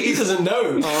he doesn't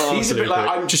know. He's a bit like,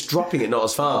 I'm just dropping it, not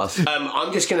as fast.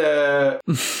 I'm just going to...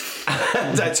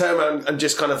 I turn around and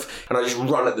just kind of... And I just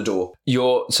run at the door.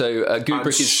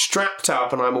 Goobrick is strapped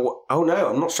up and I'm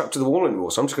not strapped to the wall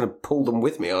anymore, so I'm just going to pull them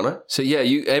with me, aren't I? So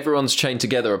everyone's chained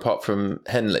together apart from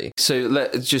Henley.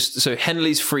 So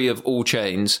Henley's free of all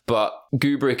chains, but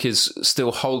Goobrick is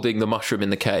still holding the mushroom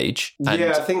in the cage. And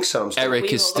I think so.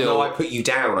 Eric is still... No, I put you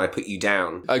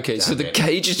down. Okay, so the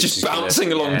cage is just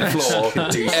bouncing along the floor.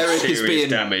 Eric is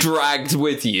being dragged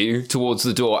with you towards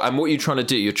the door. And what are you trying to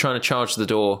do? You're trying to charge the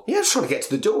door. Yeah, I was trying to get to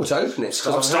the door to open it.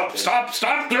 Stop,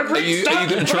 Goobrick, Are you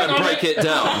going to try and break it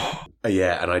down?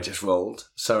 Yeah, and I just rolled.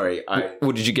 Sorry.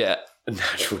 What did you get? A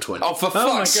natural 20. Oh, for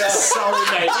fuck's sake. Sorry,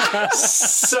 mate.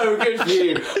 So good for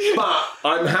you. But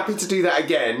I'm happy to do that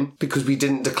again because we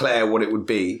didn't declare what it would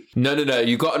be. No.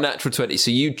 You got a natural 20.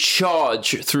 So you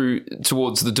charge through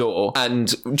towards the door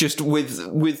and just with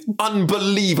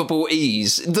unbelievable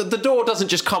ease. The door doesn't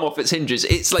just come off its hinges.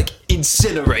 It's like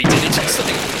incinerated. It just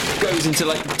like goes into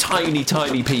like tiny,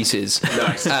 tiny pieces.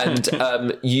 Nice. And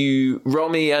you roll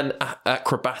me an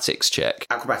acrobatics check.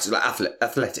 Acrobatics, like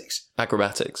athletics.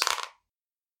 Acrobatics.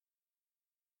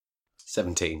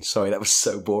 17. Sorry, that was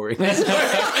so boring.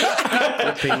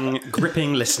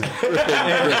 gripping listening.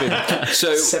 Gripping.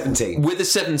 So 17. With a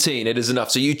 17, it is enough.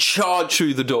 So you charge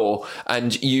through the door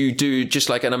and you do just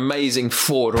like an amazing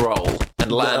forward roll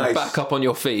and land back up on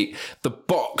your feet. The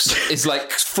box is like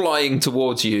flying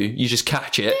towards you. You just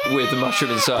catch it with the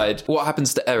mushroom inside. What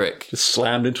happens to Eric? Just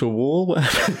slammed into a wall?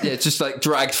 Yeah, just like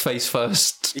dragged face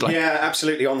first. Like, yeah,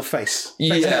 absolutely, on the face.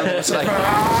 Yeah. It's like...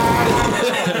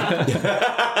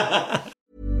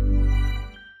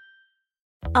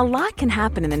 A lot can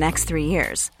happen in the next 3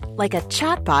 years. Like a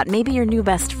chatbot may be your new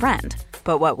best friend.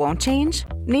 But what won't change?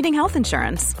 Needing health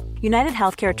insurance. United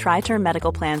Healthcare Tri-Term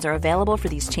Medical Plans are available for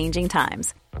these changing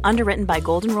times. Underwritten by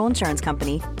Golden Rule Insurance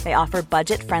Company, they offer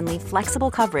budget-friendly,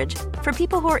 flexible coverage for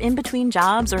people who are in between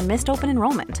jobs or missed open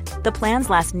enrollment. The plans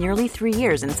last nearly 3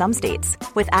 years in some states,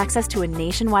 with access to a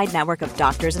nationwide network of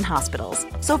doctors and hospitals.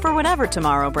 So for whatever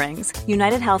tomorrow brings,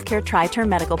 United Healthcare Tri-Term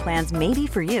Medical Plans may be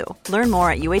for you. Learn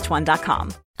more at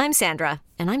uh1.com. I'm Sandra,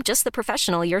 and I'm just the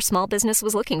professional your small business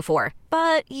was looking for.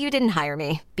 But you didn't hire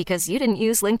me because you didn't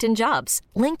use LinkedIn Jobs.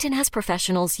 LinkedIn has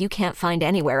professionals you can't find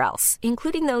anywhere else,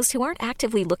 including those who aren't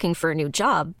actively looking for a new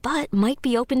job, but might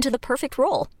be open to the perfect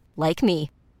role, like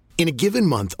me. In a given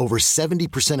month, over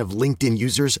 70% of LinkedIn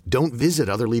users don't visit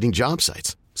other leading job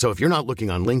sites. So if you're not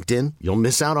looking on LinkedIn, you'll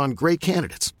miss out on great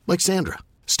candidates like Sandra.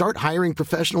 Start hiring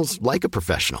professionals like a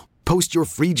professional. Post your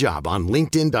free job on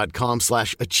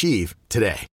linkedin.com/achieve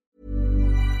today.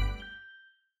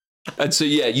 And so,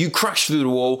 you crash through the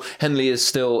wall. Henley is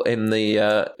still in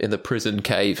the prison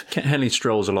cave. Henley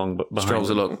strolls along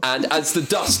behind. And as the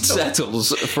dust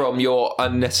settles from your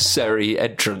unnecessary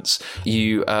entrance,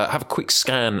 you have a quick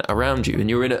scan around you, and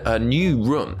you're in a new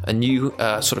room, a new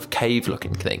sort of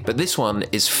cave-looking thing. But this one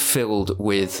is filled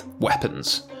with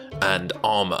weapons and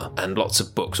armour and lots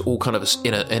of books, all kind of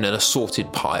in an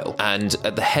assorted pile. And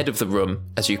at the head of the room,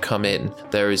 as you come in,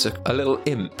 there is a little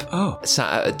imp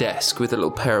sat at a desk with a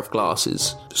little pair of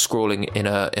glasses, scrawling in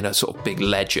a sort of big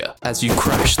ledger. As you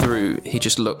crash through, he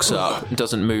just looks up and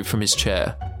doesn't move from his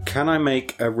chair. Can I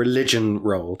make a religion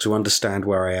roll to understand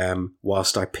where I am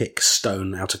whilst I pick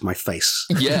stone out of my face?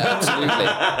 Yeah,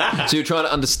 absolutely. So you're trying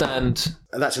to understand...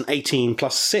 That's an 18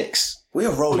 plus 6. We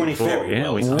are rolling 24. Yeah,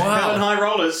 wow. High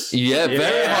rollers. Yeah,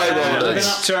 very high rollers. Living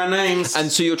up to our names.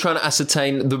 And so you're trying to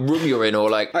ascertain the room you're in, or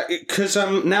like... Because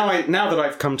now that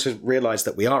I've come to realise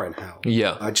that we are in hell,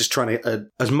 I'm just trying to,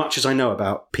 as much as I know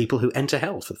about people who enter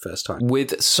hell for the first time.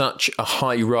 With such a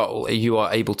high roll, you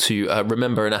are able to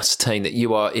remember and ascertain that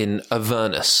you are in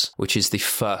Avernus, which is the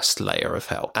first layer of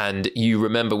hell. And you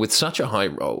remember with such a high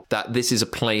roll that this is a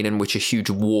plane in which a huge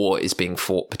war is being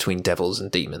fought between devils and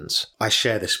demons. I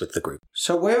share this with the group.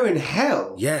 So we're in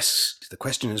hell? Yes. The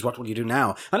question is, what will you do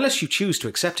now? Unless you choose to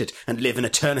accept it and live an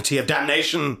eternity of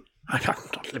damnation. I'm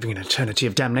not living an eternity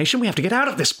of damnation. We have to get out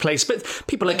of this place, but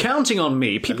people are counting on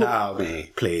me. Allow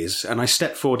me, please. And I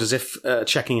step forward as if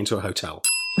checking into a hotel.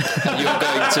 And you're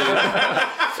going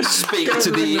to speak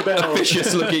to the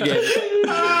officious looking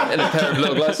in a pair of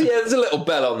little glasses. Yeah, there's a little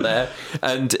bell on there.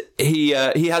 And he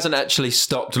hasn't actually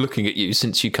stopped looking at you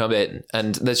since you come in.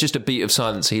 And there's just a beat of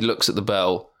silence. He looks at the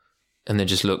bell and then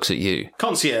just looks at you.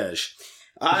 Concierge,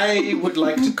 I would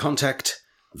like to contact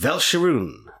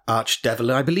Velsharoon,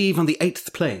 Archdevil, I believe on the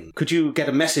 8th plane. Could you get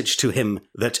a message to him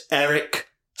that Eric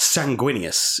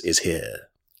Sanguinius is here?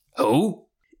 Oh?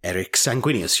 Eric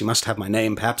Sanguinius, you must have my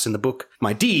name perhaps in the book.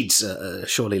 My deeds are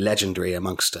surely legendary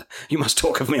amongst... you must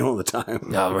talk of me all the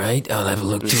time. All right, I'll have a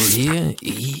look through here.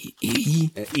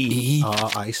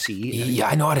 E-R-I-C. Yeah,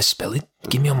 I know how to spell it.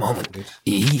 Give me a moment.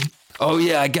 E. Oh,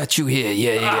 yeah, I got you here.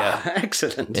 Yeah.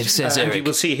 Excellent. It says And Eric. you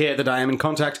will see here that I am in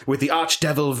contact with the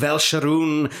Archdevil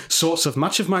Velsharoon, source of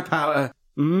much of my power.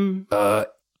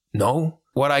 No.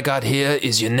 What I got here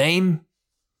is your name,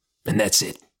 and that's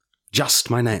it. Just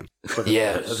my name.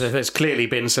 Yeah. There's clearly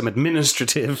been some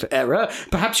administrative error.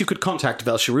 Perhaps you could contact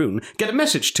Velsharoon, get a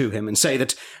message to him and say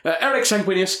that Eric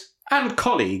Sanguinius and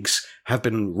colleagues have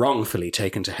been wrongfully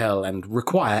taken to hell and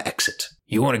require exit.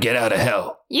 You want to get out of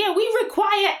hell? Yeah, we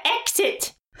require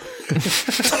exit.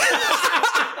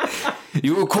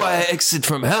 You require exit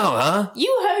from hell, huh?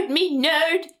 You heard me,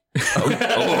 nerd.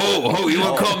 Oh, you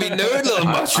want to call me nerd, little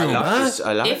mushroom, huh?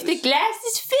 If the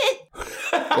glasses fit.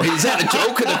 Well, is that a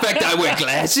joke of the fact I wear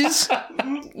glasses?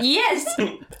 Yes.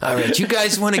 All right, you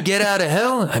guys want to get out of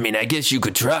hell? I mean, I guess you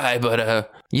could try,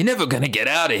 but you're never going to get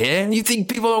out of here. You think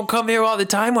people don't come here all the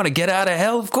time, want to get out of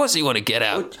hell? Of course they want to get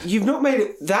out. Well, you've not made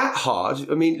it that hard.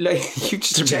 I mean, like, you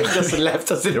just chained us and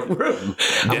left us in a room.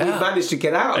 And we managed to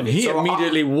get out. And he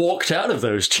immediately walked out of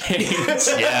those chains.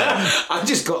 Yeah. I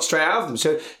just got straight out of them.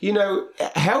 So,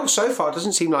 hell so far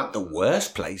doesn't seem like the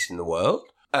worst place in the world.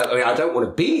 I mean, I don't want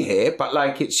to be here, but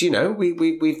like it's,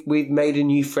 we've made a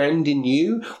new friend in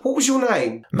you. What was your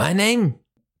name? My name?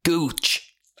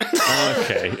 Gooch.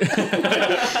 Okay.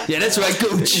 Yeah, that's right,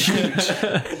 Gooch.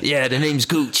 Yeah, the name's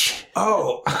Gooch.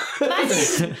 Oh. Mine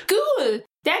is Ghoul.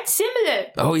 That's similar.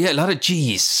 Oh, yeah, a lot of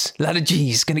G's. Gonna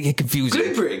get confusing.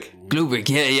 Glubrig,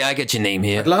 yeah, I got your name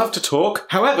here. I'd love to talk.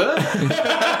 However,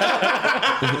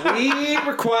 we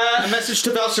require a message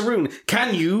to Velsharoon.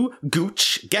 Can you,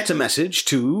 Gooch, get a message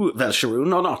to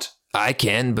Velsharoon or not? I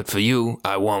can, but for you,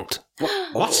 I won't.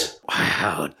 What?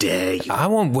 How dare you? I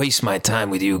won't waste my time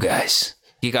with you guys.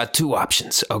 You got two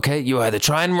options, okay? You either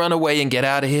try and run away and get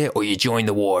out of here, or you join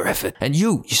the war effort. And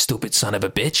you stupid son of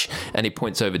a bitch. And he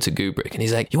points over to Goobrick, and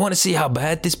he's like, you want to see how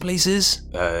bad this place is?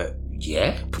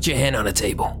 Yeah. Put your hand on the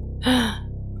table.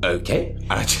 Okay,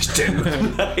 I just do.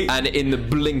 And in the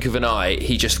blink of an eye,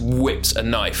 he just whips a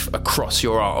knife across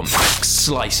your arm,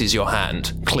 slices your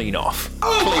hand clean off.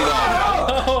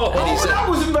 That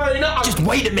wasn't very nice. Just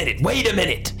wait a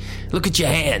minute. Look at your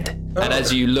hand. And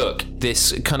as you look,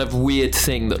 this kind of weird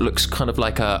thing that looks kind of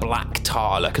like a black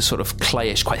tar, like a sort of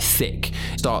clayish, quite thick,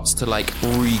 starts to like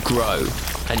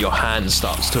regrow, and your hand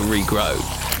starts to regrow,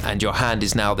 and your hand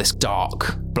is now this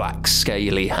dark, black,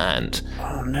 scaly hand.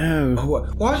 Oh no.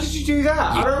 Why did you do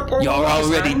that? You're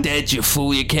already dead, you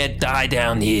fool. You can't die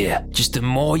down here. Just the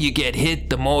more you get hit,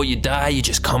 the more you die. You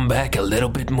just come back a little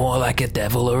bit more like a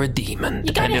devil or a demon.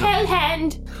 You got a hell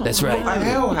hand. That's right. A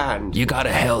hell hand. You got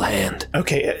a hell hand.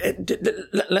 Okay,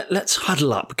 let's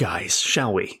huddle up, guys,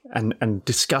 shall we? And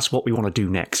discuss what we want to do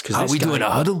next. Are we doing a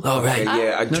huddle? All right.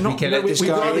 Yeah, we'd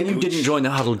rather you didn't join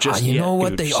the huddle just you yet, know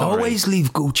what? Gooch, They sorry. always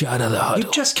leave Gooch out of the huddle.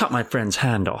 You just cut my friend's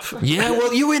hand off. Yeah,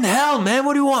 well, you in hell, man.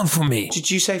 What do you want from me?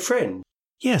 Did you say friend?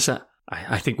 Yes,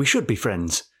 I think we should be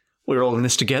friends. We're all in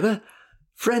this together.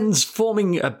 Friends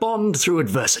forming a bond through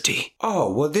adversity.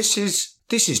 Oh, well, this is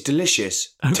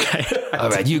delicious. Okay. All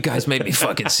right, you guys made me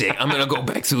fucking sick. I'm going to go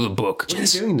back through the book. What are you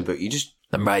doing in the book?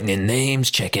 I'm writing in names,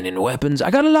 checking in weapons.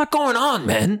 I got a lot going on,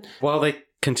 man. While they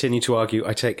continue to argue,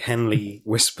 I take Henley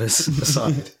Whispers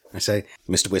aside. I say,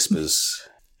 Mr. Whispers,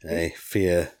 I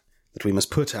fear that we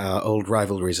must put our old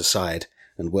rivalries aside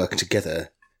and work together,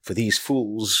 for these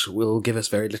fools will give us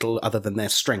very little other than their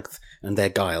strength and their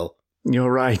guile.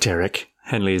 You're right, Eric.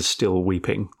 Henley is still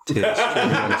weeping. Tears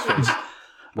streaming down his face.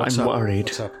 I'm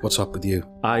worried. What's up with you?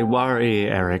 I worry,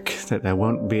 Eric, that there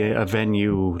won't be a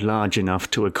venue large enough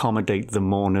to accommodate the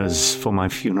mourners for my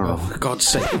funeral. Oh, for God's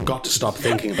sake, you've got to stop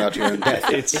thinking about your own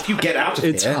death. If you get out of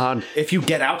here, hard. If you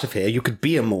get out of here, you could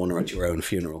be a mourner at your own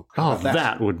funeral. Oh,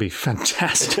 that would be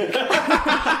fantastic.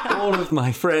 All of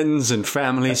my friends and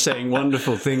family saying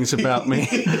wonderful things about me.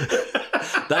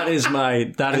 That is my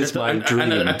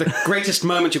dream. And at the greatest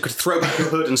moment, you could throw back your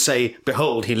hood and say,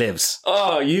 "Behold, he lives."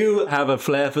 Oh, you have a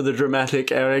flair for the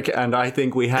dramatic, Eric, and I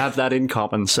think we have that in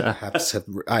common, sir. Perhaps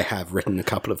I have written a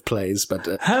couple of plays, but...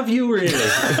 Have you really?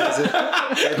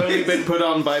 They've only been put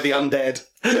on by the undead.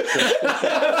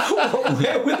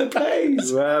 Where were the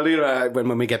plays? Well, you know,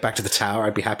 when we get back to the tower,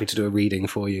 I'd be happy to do a reading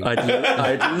for you.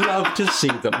 I'd love to see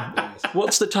them.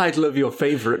 What's the title of your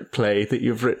favourite play that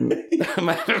you've written?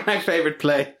 My favourite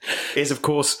play is, of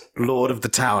course, Lord of the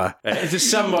Tower. It is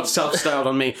somewhat self-styled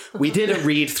on me. We did a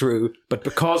read-through, but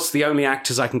because the only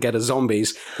actors I can get are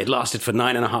zombies, it lasted for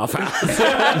 9.5 hours.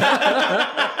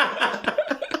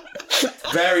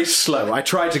 Very slow. I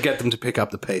tried to get them to pick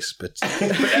up the pace, but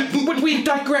we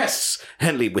digress.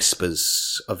 Henley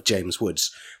whispers of James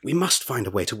Woods. We must find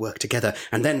a way to work together,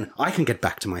 and then I can get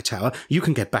back to my tower, you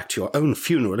can get back to your own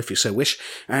funeral if you so wish,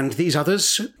 and these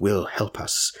others will help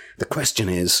us. The question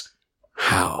is,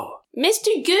 how?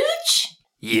 Mr. Gooch?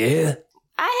 Yeah?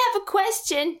 I have a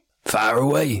question. Fire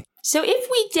away. So if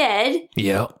we dead,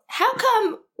 Yeah. how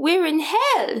come we're in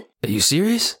hell? Are you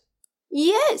serious?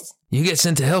 Yes, You get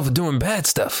sent to hell for doing bad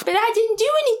stuff. but I didn't do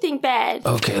anything bad.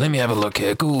 Okay, let me have a look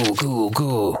here.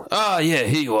 Cool. Ah, yeah,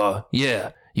 here you are.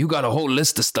 Yeah, you got a whole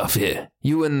list of stuff here.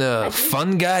 You and the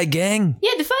Fun Guy gang?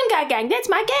 Yeah, the Fun Guy gang. That's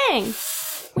my gang.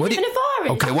 We live in a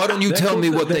forest. Okay, why don't you tell me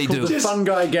what they do? The Fun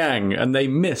Guy Gang, and they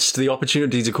missed the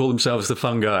opportunity to call themselves the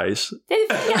Fun Guys. They're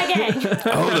the Fun Guy gang.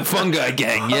 Oh, the Fun Guy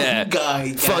gang, yeah.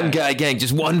 Fun Guy gang.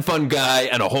 Just one fun guy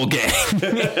and a whole gang.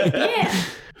 Yeah.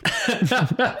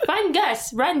 Fun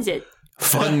Gus runs it.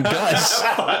 Fun Gus.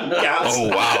 Oh,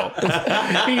 wow.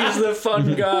 He's the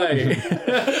fun guy.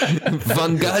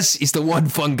 Fun Gus is the one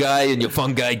fun guy in your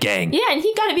Fun Guy gang. Yeah, and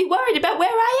he gotta be worried about where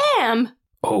I am.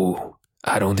 Oh,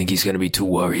 I don't think he's going to be too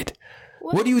worried.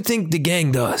 What do you think the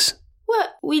gang does? Well,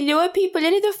 we lure people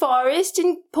into the forest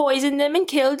and poison them and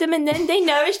kill them, and then they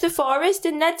nourish the forest,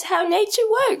 and that's how nature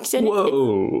works. And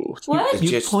Whoa. What?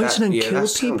 You poison and kill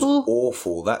people?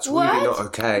 Awful. That's What? really not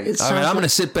okay. All right, I'm going to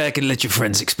sit back and let your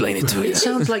friends explain it to you. It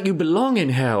sounds like you belong in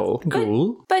hell,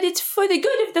 Ghoul. But it's for the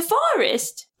good of the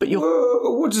forest. But you're...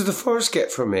 What does the forest get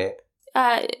from it?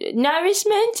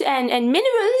 Nourishment and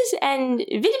minerals and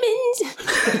vitamins.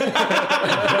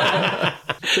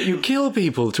 But you kill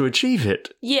people to achieve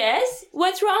it. Yes,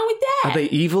 what's wrong with that? Are they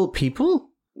evil people?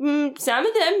 Some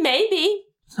of them, maybe.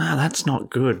 Ah, that's not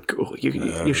good. Ghoul.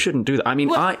 You shouldn't do that. I mean,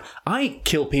 I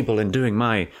kill people in doing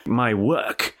my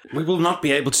work. We will not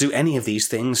be able to do any of these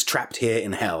things trapped here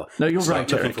in hell. No, you're right,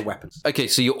 looking Eric. for weapons. Okay,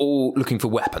 so you're all looking for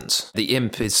weapons. The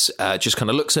imp is just kind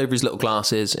of looks over his little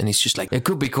glasses and he's just like, It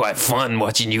could be quite fun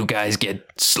watching you guys get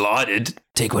slaughtered.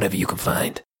 Take whatever you can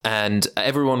find. and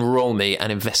everyone roll me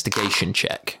an investigation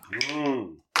check.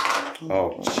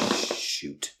 Oh,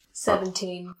 shoot.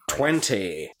 17.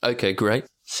 20. Okay, great.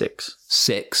 6.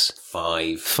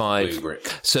 5.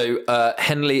 Glubrick. So,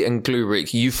 Henley and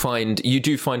Glubrick, you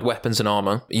do find weapons and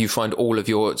armor. You find all of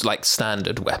your,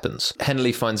 standard weapons.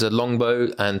 Henley finds a longbow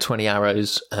and 20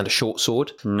 arrows and a short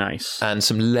sword. Nice. And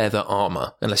some leather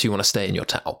armor, unless you want to stay in your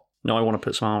towel. No, I want to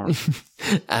put some armor on.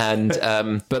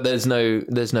 And, but there's no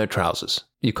trousers.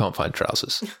 You can't find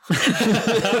trousers.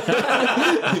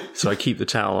 So I keep the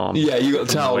towel on. Yeah, you got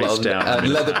a towel on.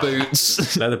 Down. Leather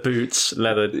boots. Leather boots,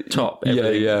 leather top,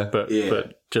 everything.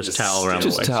 But just towel around the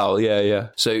waist. Just towel, yeah.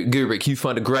 So, Gubrik, you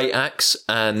find a great axe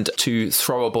and 2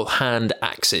 throwable hand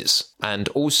axes. And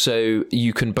also,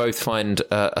 you can both find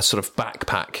a sort of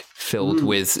backpack filled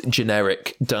with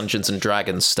generic Dungeons and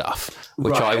Dragons stuff,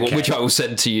 which I will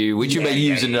send to you, which you may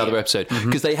use in another episode,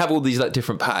 because they have all these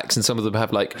different packs, and some of them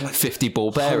have 50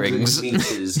 ball bearings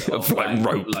meters of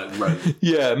rope. rope.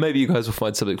 Yeah, maybe you guys will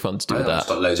find something fun to do with that. I've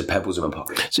got loads of pebbles in my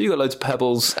pocket. So you got loads of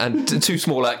pebbles and 2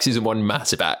 small axes and 1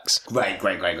 massive axe. Great.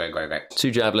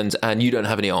 2 javelins, and you don't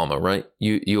have any armor, right?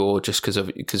 You're just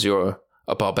because you're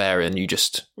a barbarian, you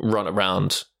just run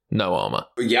around. No armor.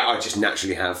 Yeah, I just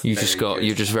naturally have. You're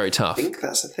just very tough. I think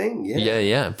that's the thing, yeah.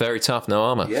 Yeah. Very tough, no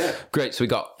armor. Yeah. Great. So we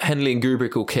got Henley and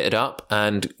Gubrik all kitted up,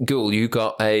 and Ghoul, you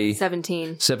got a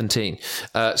 17. 17.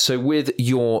 So with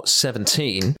your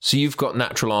 17, so you've got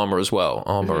natural armor as well,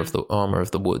 armor of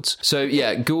the woods. So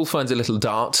yeah, Ghoul finds a little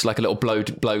dart, like a little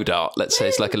blow dart. Let's say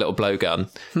it's like a little blowgun,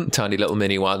 tiny little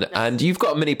mini one, and you've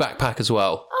got a mini backpack as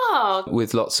well. Oh.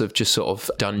 With lots of just sort of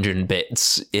dungeon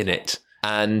bits in it.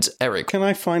 And Eric, can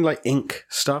I find ink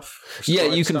stuff? Yeah,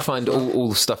 you can find all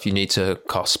the stuff you need to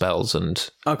cast spells and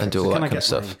do all that kind of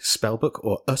stuff. Spell book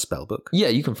or a spell book? Yeah,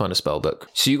 you can find a spell book.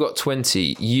 So you got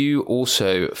 20. You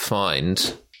also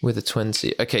find with a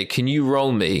 20. Okay, can you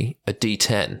roll me a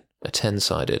D10, a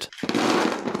 10-sided?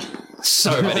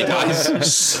 So many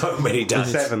dice. So many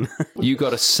dice. 7. You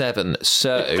got a 7.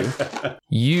 So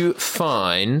you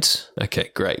find...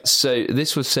 Okay, great. So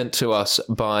this was sent to us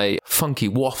by Funky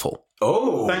Waffle.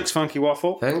 Oh. Thanks, Funky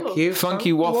Waffle. Thank you.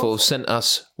 Funky Waffle sent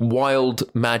us Wild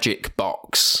Magic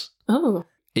Box. Oh.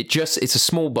 It's a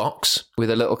small box with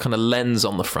a little kind of lens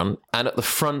on the front, and at the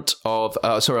front of,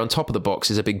 on top of the box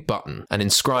is a big button, and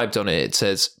inscribed on it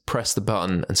says, press the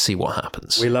button and see what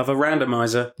happens. We love a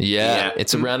randomizer. Yeah,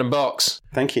 it's a random box.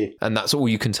 Thank you. And that's all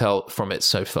you can tell from it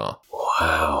so far.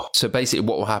 Wow. So basically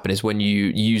what will happen is when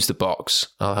you use the box,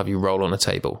 I'll have you roll on a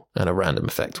table and a random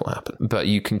effect will happen. But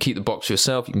you can keep the box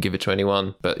yourself, you can give it to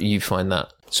anyone, but you find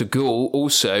that. So Ghoul,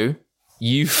 also,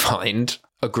 you find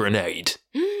a grenade.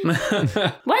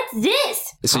 What's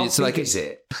this? So How it's big like is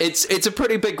it? It's a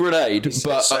pretty big grenade,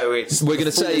 but so it's we're going to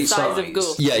the full say size of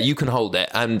Ghoul. Yeah, you can hold it,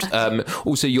 and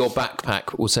also your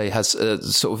backpack will say has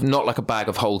sort of not like a bag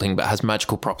of holding, but has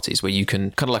magical properties where you can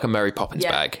kind of like a Mary Poppins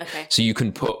bag. Okay. So you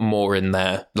can put more in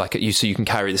there, so you can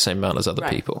carry the same amount as other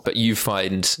people, but you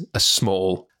find a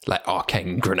small like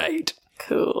arcane grenade.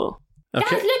 Cool.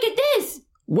 Guys, look at this.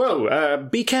 Whoa,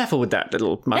 be careful with that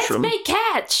little mushroom. Let's play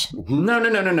catch. No.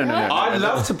 I'd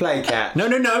love to play cat. No.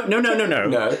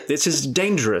 No. This is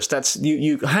dangerous. That's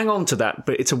you hang on to that,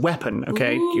 but it's a weapon,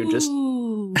 okay? You just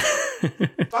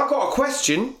I've got a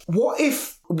question. What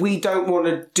if we don't want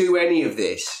to do any of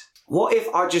this? What if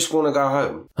I just want to go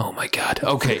home? Oh my God.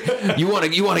 Okay. You want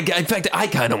to get, in fact, I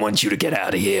kind of want you to get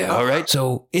out of here. All right.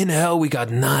 So in hell, we got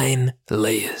 9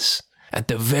 layers. At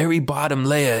the very bottom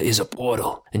layer is a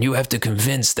portal, and you have to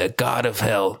convince the god of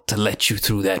hell to let you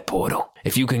through that portal.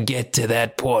 If you can get to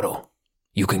that portal,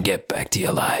 you can get back to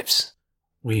your lives.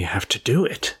 we have to do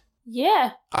it.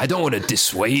 Yeah. I don't want to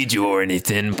dissuade you or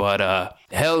anything, but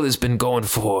hell has been going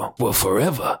for, well,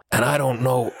 forever, and I don't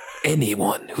know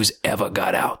anyone who's ever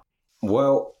got out.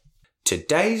 Well,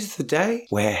 today's the day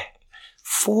where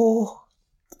 4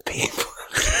 people...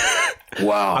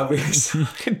 Wow. No,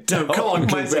 come on,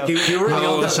 Kubrick. You're really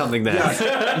on to something there.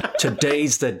 Yeah.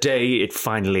 Today's the day it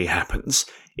finally happens.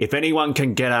 If anyone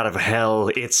can get out of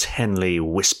hell, it's Henley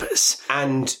Whispers.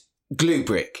 And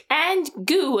Gluebrick. And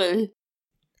Ghoul.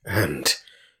 And...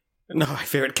 no, I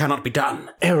fear it cannot be done.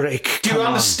 Eric, do you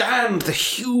understand the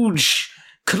huge,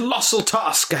 colossal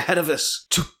task ahead of us?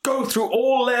 To go through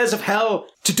all layers of hell,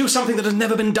 to do something that has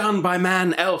never been done by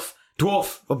man, elf,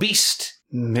 dwarf, or beast.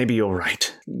 Maybe you're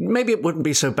right. Maybe it wouldn't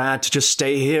be so bad to just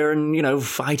stay here and,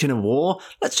 fight in a war.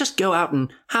 Let's just go out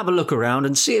and have a look around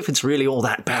and see if it's really all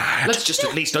that bad. Let's just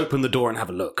at least open the door and have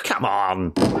a look. Come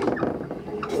on.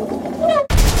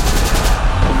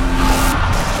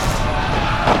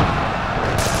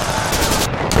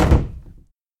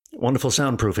 Wonderful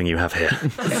soundproofing you have here.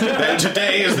 Then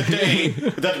today is the day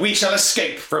that we shall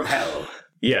escape from hell.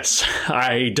 Yes,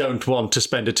 I don't want to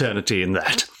spend eternity in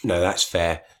that. No, that's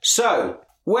fair. So,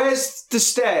 where's the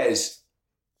stairs?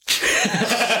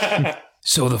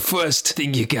 So the first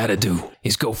thing you gotta do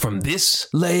is go from this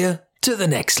layer to the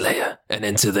next layer, and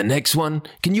then to the next one.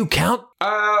 Can you count?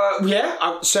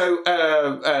 Yeah. So,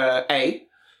 A,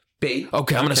 B.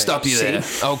 Okay, I'm gonna stop you there.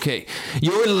 Okay,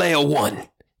 you're in layer 1.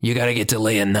 You gotta get to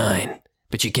layer 9.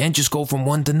 But you can't just go from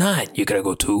 1 to 9. You gotta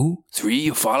go 2, 3.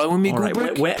 You following me, right,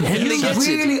 Gluebrick? You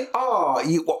really are.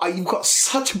 You've got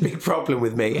such a big problem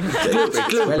with me.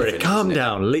 Gluebrick, calm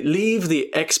down. Leave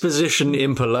the exposition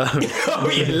imp alone.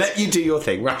 Let you do your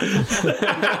thing, right?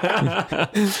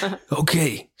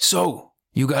 Okay, so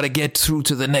you gotta get through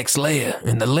to the next layer.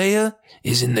 And the layer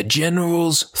is in the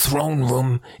General's throne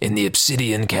room in the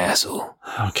Obsidian Castle.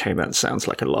 Okay, that sounds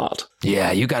like a lot.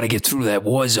 Yeah, you gotta get through that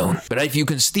war zone. But if you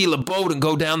can steal a boat and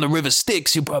go down the River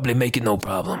Styx, you'll probably make it no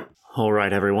problem. All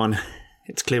right, everyone.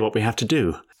 It's clear what we have to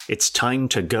do. It's time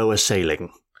to go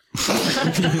a-sailing.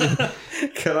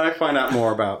 Can I find out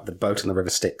more about the boat and the River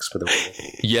Styx for the war?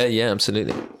 Yeah,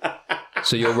 absolutely.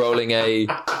 So you're rolling a...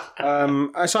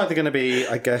 It's either going to be,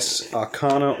 I guess,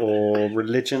 Arcana or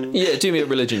Religion. Yeah, do me a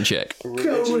religion check.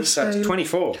 Religion, that's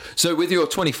 24. So with your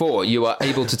 24, you are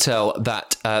able to tell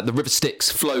that the River Styx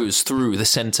flows through the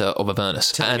centre of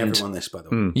Avernus. Telling everyone this, by the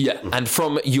way. Yeah, and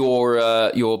from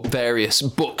your various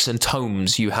books and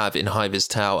tomes you have in Hyver's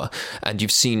Tower, and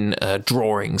you've seen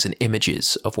drawings and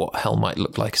images of what hell might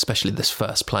look like, especially this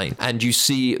first plane. And you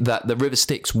see that the River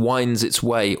Styx winds its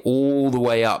way all the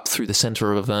way up through the centre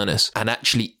of Avernus and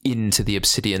actually into the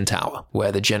Obsidian Tower,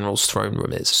 where the General's throne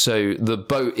room is. So the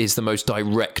boat is the most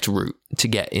direct route to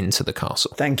get into the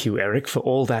castle. Thank you, Eric, for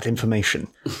all that information.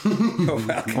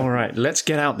 All right, let's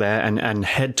get out there and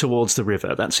head towards the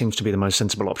river. That seems to be the most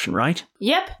sensible option, right?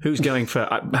 Yep. Who's going for...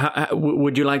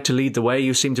 would you like to lead the way?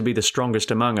 You seem to be the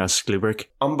strongest among us, Glubrick.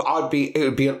 It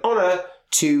would be an honour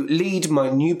to lead my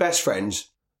new best friends.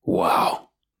 Wow.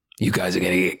 You guys are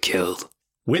going to get killed.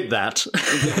 With that,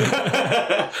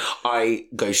 I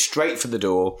go straight for the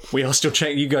door. We are still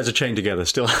chained. You guys are chained together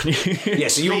still, aren't you? Yeah,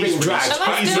 so you're being dragged.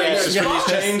 Please,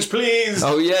 chains, please.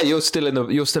 Oh yeah, you're still in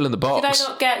the box. Did I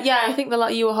not get? Yeah, I think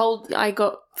I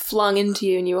got flung into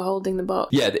you and you were holding the box.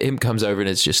 Yeah, the imp comes over and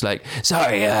it's just like,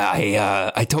 sorry,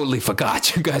 I totally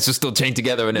forgot. You guys are still chained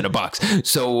together and in a box.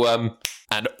 So,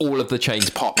 and all of the chains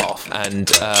pop off and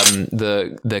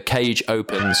the cage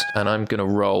opens and I'm going to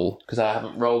roll because I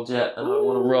haven't rolled yet and I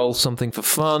want to roll something for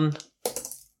fun.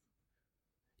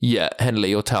 Yeah,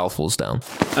 Henley, your towel falls down.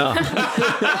 Oh.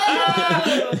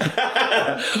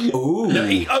 Ooh. No,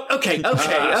 okay.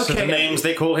 So the names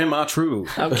they call him are true.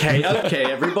 Okay.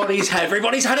 Everybody's had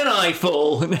an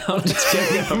eyeful. Now let's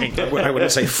get going. I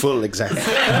wouldn't say full exactly.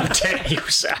 How dare you,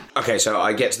 sir? Okay, so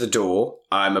I get to the door.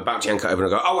 I'm about to yank it open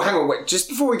and I go, oh, hang on, wait. Just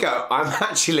before we go, I'm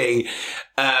actually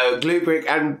Glubrick,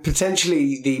 and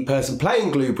potentially the person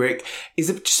playing Glubrick is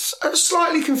just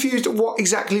slightly confused at what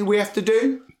exactly we have to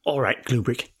do. All right,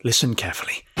 Glubrick, listen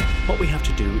carefully. What we have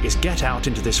to do is get out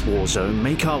into this war zone,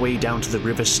 make our way down to the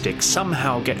River Styx,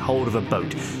 somehow get hold of a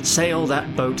boat, sail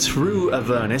that boat through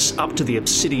Avernus up to the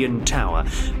Obsidian Tower.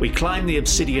 We climb the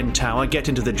Obsidian Tower, get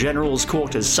into the General's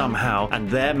quarters somehow, and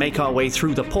there make our way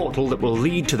through the portal that will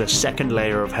lead to the second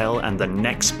layer of hell and the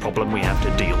next problem we have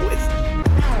to deal with.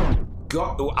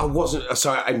 God, I wasn't...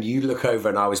 Sorry, and you look over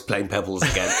and I was playing Pebbles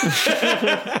again.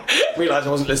 Realised I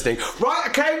wasn't listening. Right,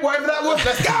 okay, whatever that was,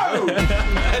 let's go!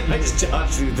 And I start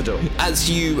through the door. As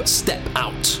you step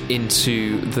out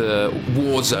into the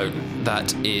war zone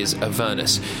that is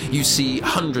Avernus, you see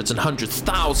hundreds and hundreds,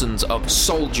 thousands of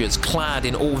soldiers clad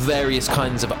in all various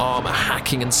kinds of armour,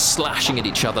 hacking and slashing at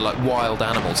each other like wild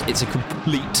animals. It's a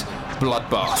complete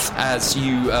bloodbath. As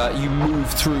you move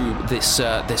through this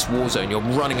war zone, you're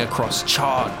running across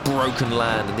charred, broken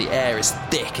land, and the air is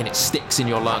thick and it sticks in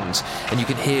your lungs, and you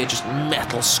can hear just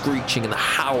metal screeching and the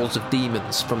howls of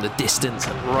demons from the distance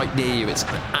and right near you. It's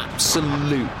an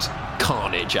absolute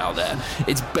carnage out there.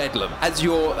 It's bedlam.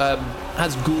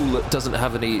 As Ghoul doesn't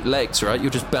have any legs, right? You're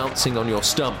just bouncing on your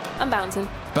stump. I'm bouncing.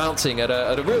 Bouncing at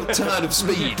a real turn of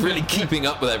speed, really keeping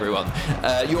up with everyone.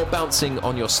 You're bouncing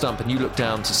on your stump and you look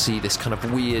down to see this kind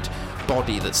of weird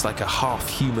body that's like a half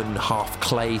human, half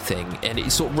clay thing, and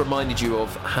it sort of reminded you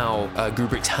of how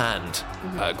Grubrick's hand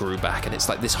grew back, and it's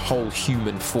like this whole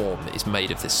human form is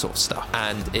made of this sort of stuff,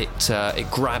 and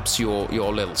it grabs your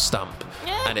little stump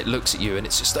and it looks at you and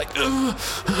it's just like,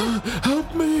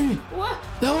 help me! What?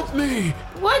 Help me!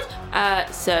 What?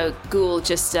 So Ghoul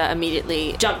just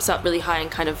immediately jumps up really high and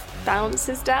kind of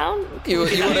bounces down. You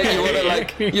want to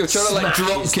like, you're trying to like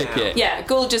drop kick it. Yeah,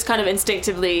 Ghoul just kind of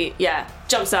instinctively,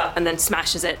 jumps up and then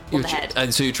smashes it on the head.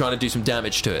 And so you're trying to do some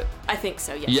damage to it. I think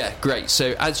so, yes. Yeah, great.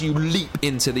 So as you leap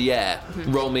into the air,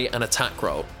 roll me an attack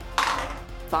roll.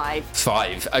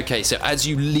 5. Okay, so as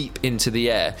you leap into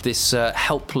the air, this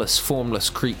helpless, formless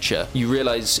creature, you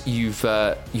realise you've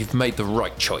made the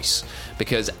right choice,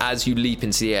 because as you leap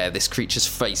into the air, this creature's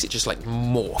face, it just like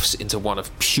morphs into one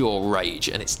of pure rage,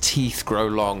 and its teeth grow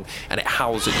long, and it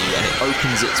howls at you, and it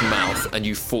opens its mouth, and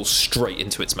you fall straight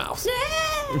into its mouth.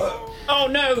 Oh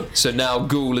no! So now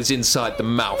Ghoul is inside the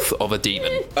mouth of a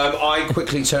demon. I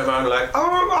quickly turn around and like,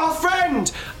 oh, our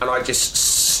friend! And I just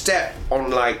step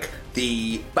on like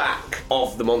the back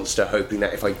of the monster, hoping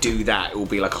that if I do that, it will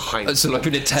be like a hind. So like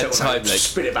an intense hind leg.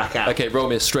 Spit it back out. Okay, roll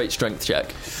me a straight strength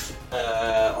check.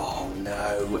 Oh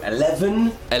no,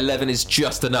 11? 11 is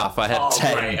just enough. I had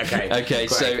 10. Great. Okay, great.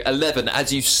 So 11,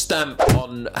 as you stamp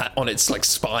on its like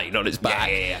spine, on its back,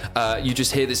 you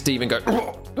just hear this demon go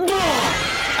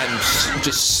and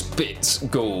just spits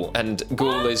Ghoul, and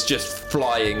Ghoul is just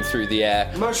flying through the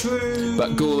air. Mushroom!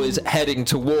 But Ghoul is heading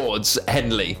towards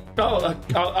Henley. Oh,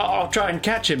 I'll try and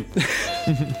catch him.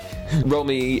 Roll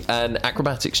me an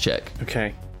acrobatics check.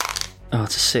 Okay. Oh,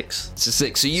 it's a 6. It's a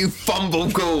 6. So you fumble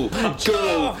Ghoul.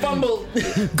 Fumble!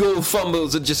 Ghoul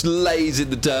fumbles and just lays in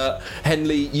the dirt.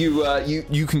 Henley,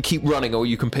 you can keep running or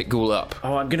you can pick Ghoul up.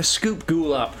 Oh, I'm going to scoop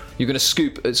Ghoul up. You're going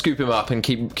to scoop him up and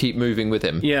keep moving with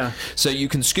him. Yeah. So you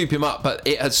can scoop him up, but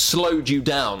it has slowed you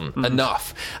down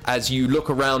enough. As you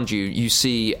look around you, you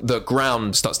see the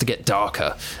ground starts to get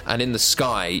darker, and in the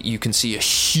sky you can see a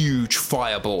huge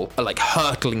fireball like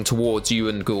hurtling towards you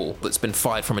and Ghoul that's been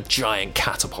fired from a giant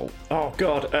catapult. Oh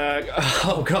God!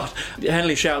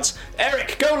 Henley shouts,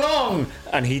 "Eric, go long!"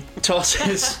 And he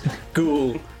tosses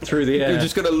Ghoul through the air. You're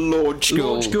just going to launch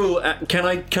Ghoul. Launch Ghoul. Can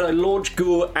I launch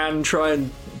Ghoul and try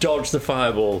and dodge the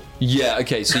fireball? Yeah,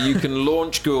 okay, so you can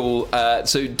launch Ghoul.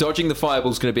 So dodging the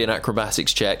fireball is going to be an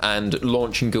acrobatics check, and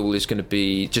launching Ghoul is going to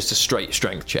be just a straight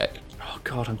strength check. Oh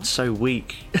God, I'm so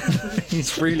weak.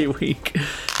 He's really weak.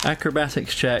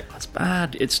 Acrobatics check. That's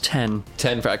bad. It's 10.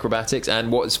 10 for acrobatics,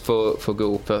 and what is for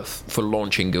Ghoul, for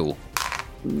launching Ghoul?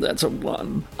 That's a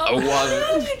 1. A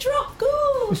 1. You drop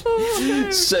Ghoul.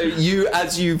 So you,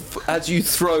 as you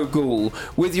throw Ghoul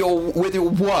with your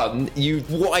 1, you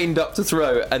wind up to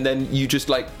throw, and then you just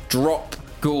like drop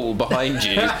Ghoul behind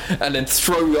you, and then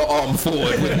throw your arm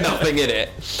forward with nothing in it.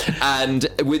 And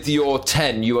with your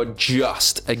 10, you are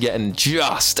just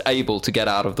able to get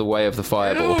out of the way of the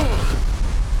fireball.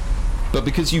 But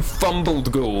because you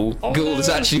fumbled Ghoul, Ghoul has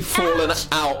actually fallen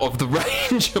out of the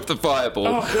range of the fireball.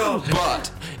 Oh, God.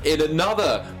 But in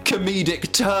another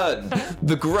comedic turn,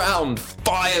 the ground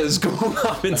fires Ghoul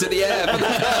up into the air for the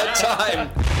third time.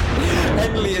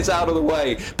 Henley is out of the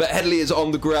way, but Henley is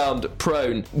on the ground,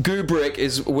 prone. Gubrick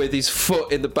is with his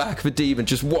foot in the back of a demon,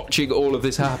 just watching all of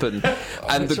this happen.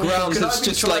 And the ground has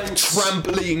just like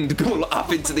trampolined Ghoul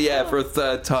up into the air for a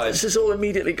third time. This has all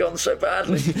immediately gone so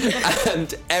badly.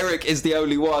 And Eric is the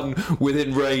only one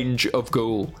within range of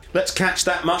Ghoul. Let's catch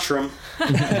that mushroom.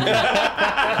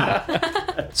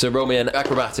 So roll me an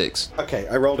acrobatics. Okay,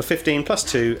 I rolled a 15 plus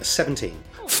 2, 17.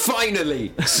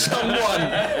 Finally,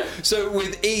 someone. So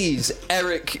with ease,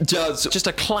 Eric does just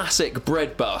a classic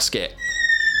bread basket.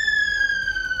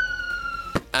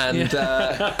 And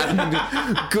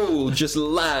Ghoul just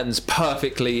lands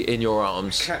perfectly in your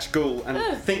arms. Catch Ghoul,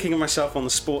 and thinking of myself on the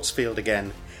sports field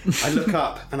again, I look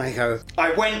up and I go,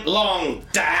 I went long,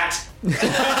 Dad!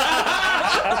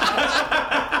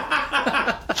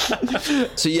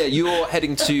 So yeah, you're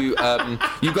heading to.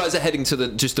 You guys are heading to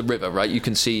the river, right? You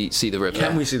can see the river.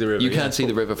 Can we see the river? You can see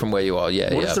the river from where you are.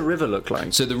 Yeah. What does the river look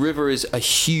like? So the river is a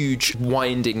huge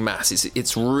winding mass.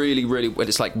 It's really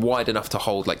it's like wide enough to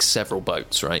hold like several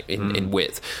boats, right, in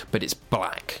width. But it's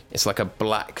black. It's like a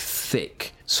black,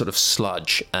 thick sort of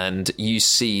sludge, and you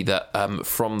see that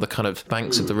from the kind of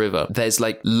banks of the river, there's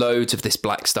like loads of this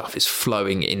black stuff is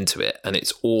flowing into it, and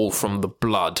it's all from the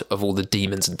blood of all the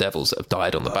demons and devils that have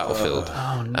died on the battlefield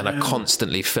and are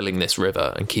constantly filling this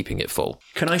river and keeping it full.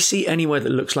 Can I see anywhere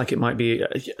that looks like it might be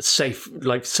safe,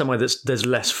 like somewhere there's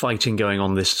less fighting going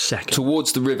on this second?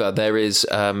 Towards the river, there is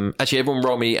actually, everyone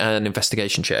roll me an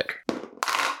investigation check.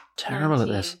 Terrible at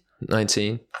this.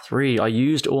 19. 3. I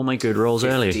used all my good rolls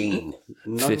early.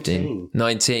 15.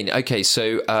 19. Okay,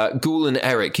 so Ghoul and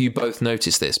Eric, you both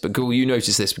notice this, but Ghoul, you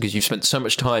notice this because you've spent so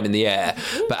much time in the air,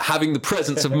 but having the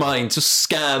presence of mind to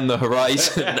scan the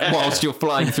horizon whilst you're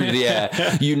flying through the air,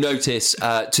 you notice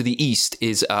to the east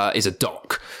is a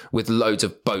dock with loads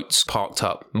of boats parked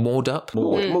up. Moored up?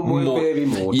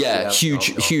 Moored. Yeah,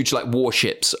 huge like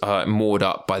warships moored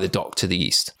up by the dock to the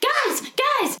east. Guys,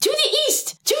 to the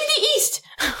east!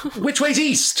 Which way's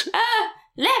east?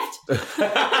 Left. Well,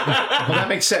 that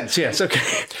makes sense, yes, okay.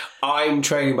 I'm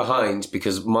trailing behind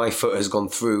because my foot has gone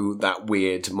through that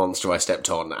weird monster I stepped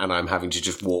on, and I'm having to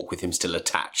just walk with him still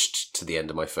attached to the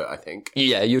end of my foot, I think.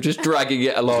 Yeah, you're just dragging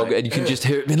it along, and you can just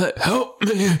hear it being like, help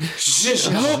me!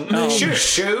 Help me!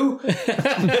 Shoe!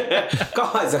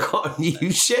 Guys, I got a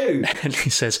new shoe! And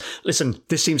he says, listen,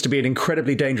 this seems to be an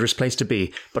incredibly dangerous place to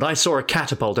be, but I saw a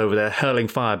catapult over there hurling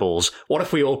fireballs. What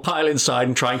if we all pile inside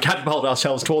and try and catapult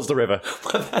ourselves towards the river?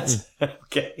 Well, that's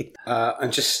okay.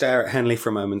 And just stare at Henley for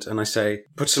a moment, and I say,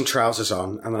 put some trousers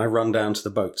on, and then I run down to the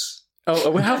boats.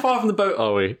 Oh, how far from the boat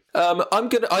are we?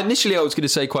 Initially I was going to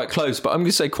say quite close, but I'm going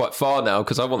to say quite far now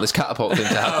because I want this catapult thing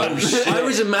to happen. I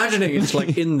was imagining it's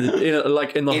like in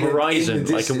the horizon,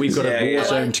 and we've got a war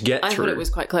zone to get I through. thought it was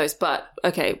quite close, but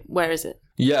okay, where is it?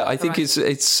 Yeah, I think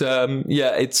it's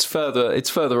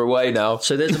further away now.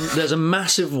 So there's a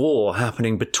massive war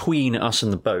happening between us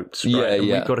and the boats. Right? Yeah, and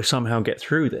yeah. We've got to somehow get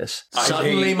through this.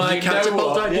 Suddenly, my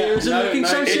catapult idea isn't looking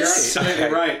so silly. Absolutely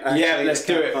right. Yeah, let's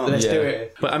do it. Let's do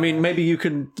it. But I mean, maybe you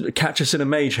can catch us in a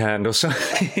mage hand or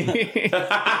something.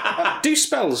 Do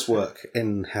spells work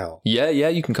in hell? Yeah,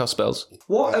 you can cast spells.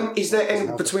 What is there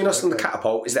any, between us and the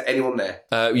catapult? Is there anyone there?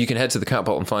 You can head to the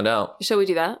catapult and find out. Shall we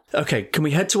do that? Okay, can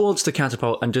we head towards the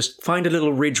catapult and just find a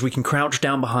little ridge we can crouch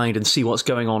down behind and see what's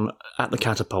going on at the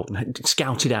catapult and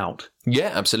scout it out?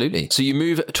 Yeah, absolutely. So you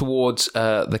move towards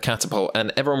the catapult,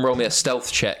 and everyone roll me a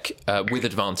stealth check with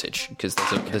advantage, because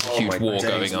there's a huge war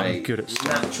going on. Good at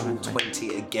Natural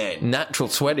 20 again. Natural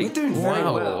 20. We're doing very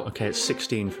Wow. well. Okay, it's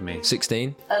 16 for me.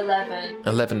 16? 11.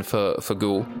 11 for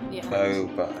Ghoul. Yeah. Oh,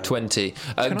 but 20.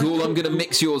 Ghoul, I'm going to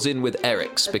mix yours in with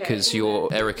Eric's, because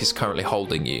Eric is currently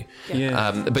holding you.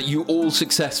 Yeah. But you all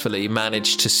successfully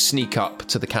managed to sneak up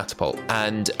to the catapult,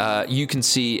 and you can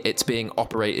see it's being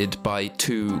operated by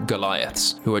 2 Goliaths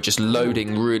who are just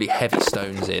loading really heavy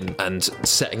stones in and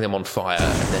setting them on fire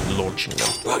and then launching them.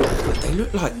 right, they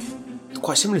look like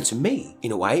quite similar to me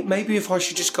in a way. Maybe if I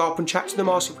should just go up and chat to them,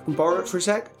 ask if we can borrow it for a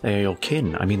sec. They are your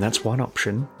kin. I mean, that's one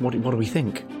option. What do we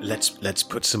think? Let's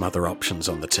put some other options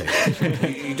on the table.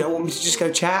 You don't want me to just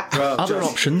go chat? Other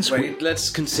options? Wait, let's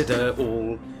consider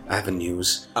all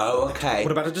avenues. Oh, okay.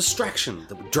 What about a distraction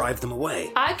that would drive them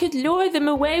away? I could lure them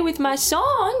away with my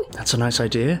song. That's a nice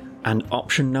idea. And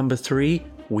option number 3,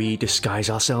 we disguise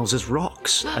ourselves as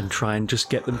rocks and try and just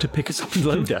get them to pick us up and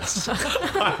load us.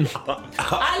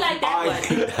 I like that I one.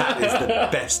 think that is the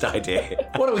best idea.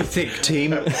 What do we think,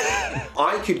 team?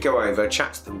 I could go over,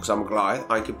 chat to them because I'm a Goliath.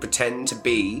 I could pretend to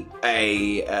be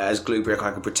as Gluebrick.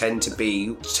 I could pretend to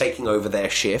be taking over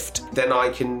their shift. Then I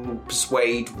can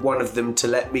persuade one of them to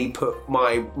let me put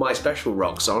my special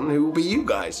rocks on, who will be you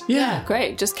guys. Yeah,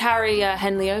 great. Just carry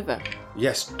Henley over.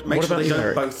 Yes, make What sure about they you, don't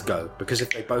Eric? both go, because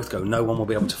if they both go, no one will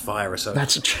be able to fire us over.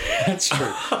 That's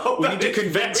true. We need to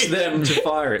convince them to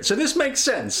fire it. So this makes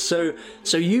sense. So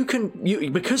you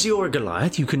because you're a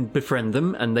Goliath, you can befriend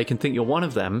them, and they can think you're one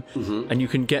of them, and you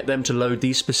can get them to load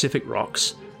these specific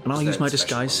rocks. And I'll use my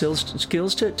disguise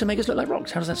skills to make us look like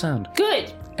rocks. How does that sound?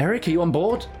 Good. Eric, are you on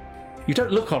board? You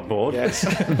don't look on board. Yes.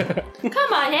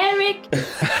 Come on, Eric.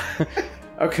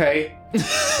 Okay.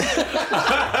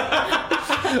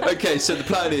 Okay, so the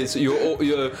plan is you're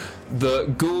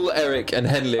the Ghoul, Eric, and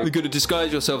Henley are going to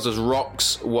disguise yourselves as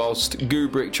rocks, whilst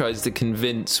Gubrick tries to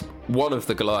convince one of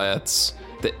the Goliaths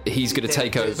that he's going to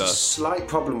take There's over. a slight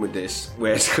problem with this,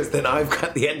 because then I've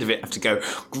got the end of it. I have to go,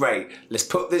 great, let's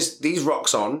put these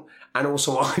rocks on, and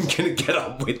also I'm going to get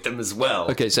up with them as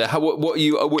well. Okay, so what are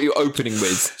you opening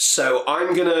with? So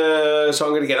I'm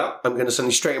gonna get up. I'm gonna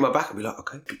suddenly straighten my back and be like,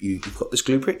 okay, you've got this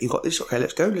Gluebrick, you've got this. Okay,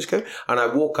 let's go. And I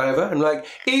walk over and like,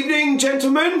 evening,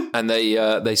 gentlemen. And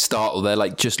they startle. They're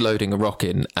like just loading a rock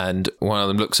in, and one of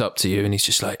them looks up to you, and he's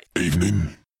just like,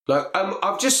 Evening. Like,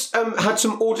 I've just had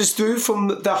some orders through from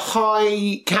the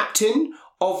High Captain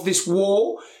of this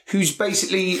war, who's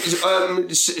basically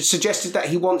suggested that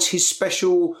he wants his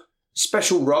special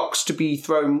rocks to be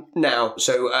thrown now.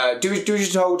 So do as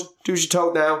you're told. Do as you're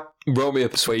told now. roll me a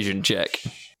persuasion check.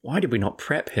 Why did we not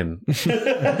prep him?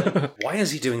 Why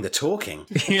is he doing the talking?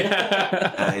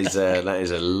 That is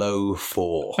a low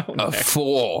 4. A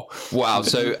 4. Wow.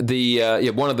 So the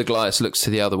one of the Goliaths looks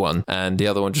to the other one, and the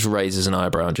other one just raises an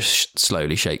eyebrow and just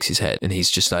slowly shakes his head, and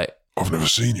he's just like, I've never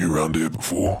seen you around here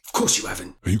before. Of course you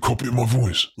haven't. Are you copying my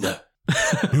voice? No.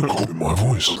 You're not copying my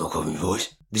voice. I'm not copying your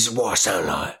voice. This is what I sound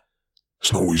like.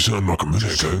 It's not what you sound like a minute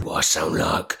This is ago. what I sound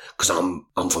like, because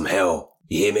I'm from hell.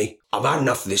 You hear me? I've had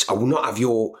enough of this. I will not have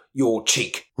your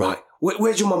cheek, right?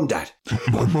 Where's your mum and dad?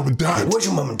 My mum and dad? Where's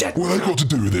your mum and dad? What have they got to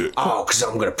do with it? Oh, because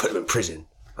I'm going to put them in prison.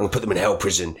 I'm going to put them in hell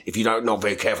prison if you're not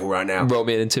very careful right now. roll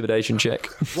me an intimidation check.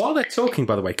 While they're talking,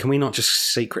 by the way, can we not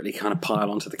just secretly kind of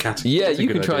pile onto the catapult? Yeah, That's a you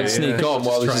good can try and idea, sneak yeah. on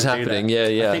while this is Try and do happening.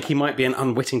 that. Yeah. I think he might be an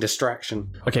unwitting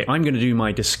distraction. Okay, I'm going to do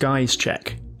my disguise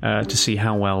check to see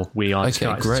how well we are Okay,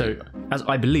 disguised. great. So, as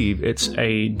I believe, it's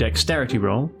a dexterity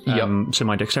roll. Yep. So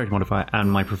my dexterity modifier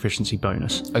and my proficiency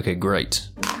bonus. Okay, great.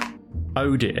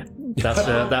 Oh dear,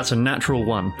 that's a natural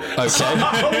 1.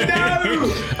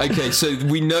 Okay. Okay, so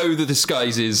we know the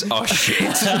disguises are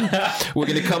shit. We're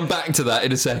going to come back to that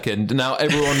in a second. Now,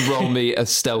 everyone roll me a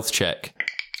stealth check.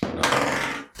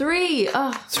 3.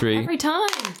 Oh, 3. every time.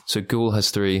 So Ghoul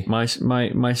has 3. My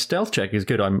stealth check is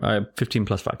good. I'm 15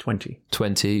 plus 5, 20.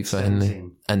 20 for Henley.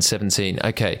 And 17.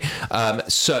 Okay.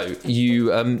 So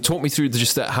you talk me through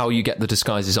just how you get the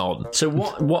disguises on. So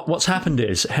what's happened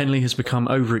is Henley has become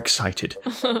overexcited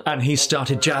and he's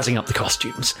started jazzing up the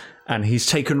costumes. and he's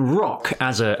taken rock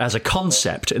as a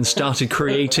concept and started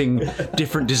creating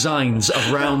different designs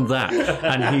around that.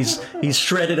 And he's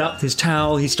shredded up his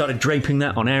towel. He started draping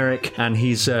that on Eric, and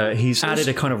he's added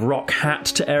a kind of rock hat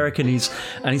to Eric, and he's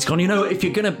gone, you know, if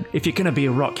you're gonna be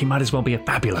a rock, you might as well be a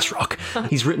fabulous rock.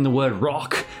 He's written the word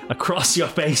rock across your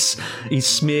face. He's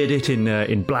smeared it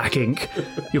in black ink.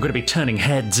 You're going to be turning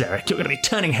heads, Eric. You're going to be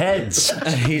turning heads.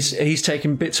 He's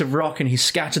taken bits of rock and he's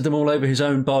scattered them all over his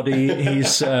own body.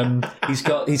 He's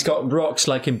got rocks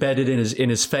like embedded in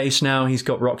his face now. He's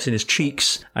got rocks in his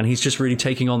cheeks, and he's just really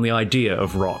taking on the idea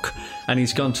of rock. And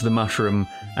he's gone to the mushroom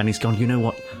and he's gone, you know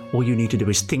what? All you need to do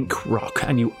is think rock,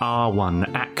 and you are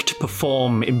one. Act,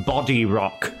 perform, embody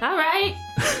rock. All right.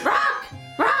 Rock!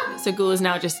 Rock! So Ghoul is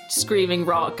now just screaming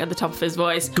rock at the top of his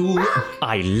voice. Ghoul,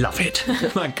 I love it.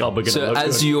 My God, we're going to look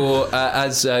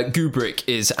as Gubrick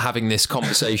is having this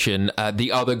conversation,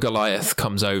 the other Goliath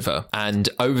comes over, and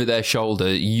over their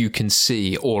shoulder you can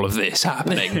see all of this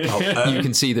happening. You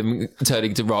can see them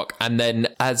turning to rock, and then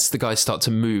as the guys start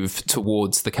to move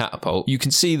towards the catapult, you can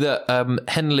see that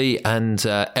Henley and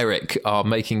Eric are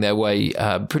making their way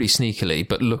pretty sneakily,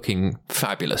 but looking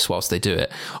fabulous whilst they do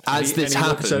it. As this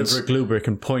happens, he looks over at Glubrick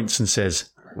and points and says,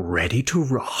 "Ready to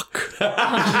rock."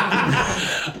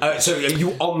 So are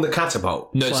you on the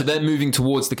catapult? No, so they're moving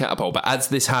towards the catapult, but as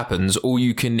this happens, all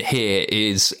you can hear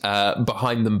is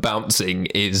behind them bouncing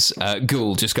is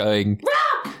Ghoul just going,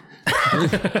 rock!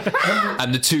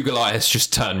 And the two Goliaths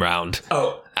just turn round.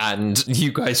 Oh. And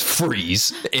you guys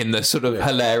freeze in the sort of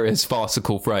hilarious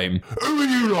farcical frame. Who are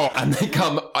you lot? And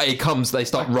they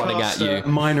start running at you.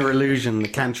 Minor illusion, the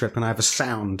cantrip, and I have a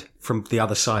sound from the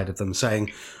other side of them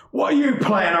saying, "What are you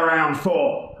playing around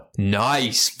for?"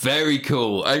 Nice, very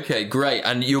cool. Okay, great.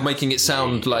 And you're making it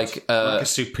sound like a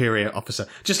superior officer,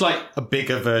 just like a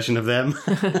bigger version of them.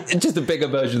 Just a bigger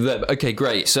version of them. Okay,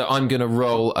 great. So I'm going to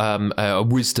roll a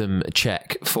wisdom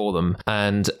check for them,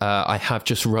 and I have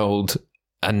just rolled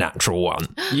a natural one.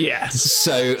 Yes.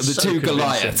 So the two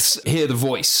Goliaths hear the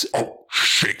voice. Oh,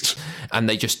 shit. And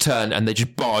they just turn and they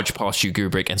just barge past you,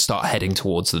 Gubrick, and start heading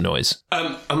towards the noise.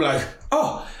 I'm like,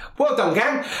 oh, well done,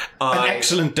 gang. An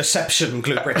excellent deception,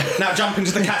 Glubrick. Now jump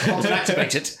into the catapult and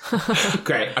activate it.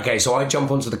 Great. Okay, so I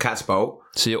jump onto the catapult.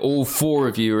 So all four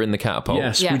of you are in the catapult.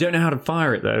 Yes, we don't know how to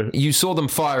fire it, though. You saw them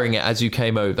firing it as you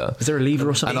came over. Is there a lever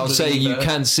or something? And I'll say you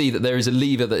can see that there is a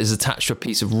lever that is attached to a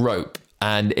piece of rope.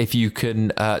 And if you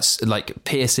can,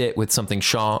 pierce it with something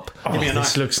sharp. Oh,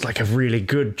 this looks like a really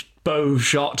good bow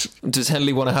shot. Does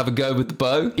Henley want to have a go with the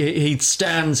bow? He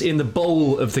stands in the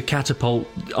bowl of the catapult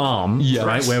arm,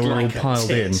 right, where we're all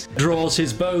piled in, draws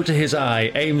his bow to his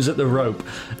eye, aims at the rope,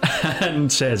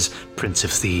 and says, "Prince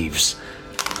of Thieves."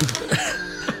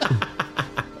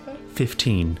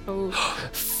 15.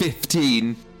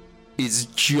 15 is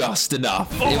just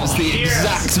enough. It was the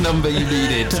exact number you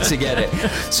needed to get it.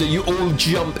 So you all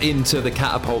jump into the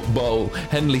catapult bowl.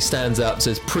 Henley stands up,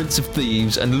 says "Prince of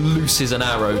Thieves," and looses an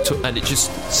arrow, and it just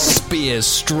spears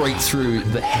straight through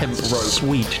the hemp rope.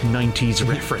 Sweet 90s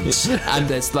reference. And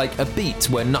there's like a beat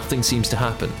where nothing seems to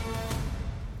happen.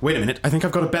 Wait a minute, I think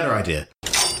I've got a better idea.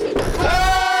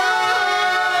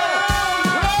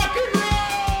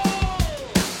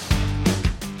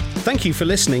 Thank you for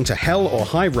listening to Hell or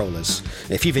High Rollers.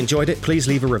 If you've enjoyed it, please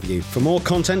leave a review. For more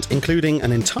content, including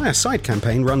an entire side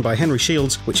campaign run by Henry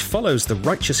Shields, which follows the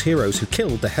righteous heroes who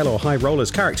killed the Hell or High Rollers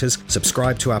characters,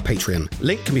 subscribe to our Patreon.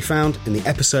 Link can be found in the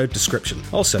episode description.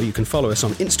 Also, you can follow us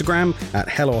on Instagram at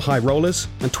Hell or High Rollers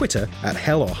and Twitter at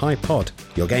Hell or High Pod.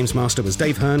 Your Games Master was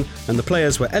Dave Hearn, and the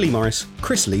players were Ellie Morris,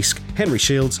 Chris Leask, Henry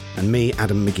Shields, and me,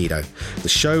 Adam Megiddo. The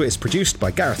show is produced by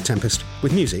Gareth Tempest,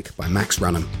 with music by Max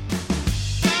Runham.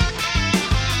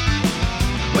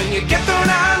 When you get through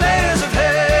 9 layers of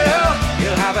hell,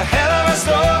 you'll have a hell of a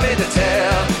story to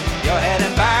tell. You're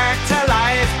heading back to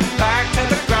life, back to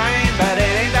the grind, but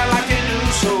it ain't that like you knew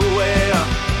so well.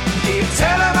 Keep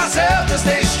telling myself to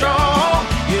stay strong.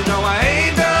 You know I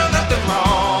ain't done nothing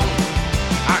wrong.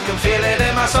 I can feel it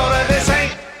in my soul that this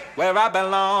ain't where I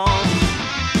belong.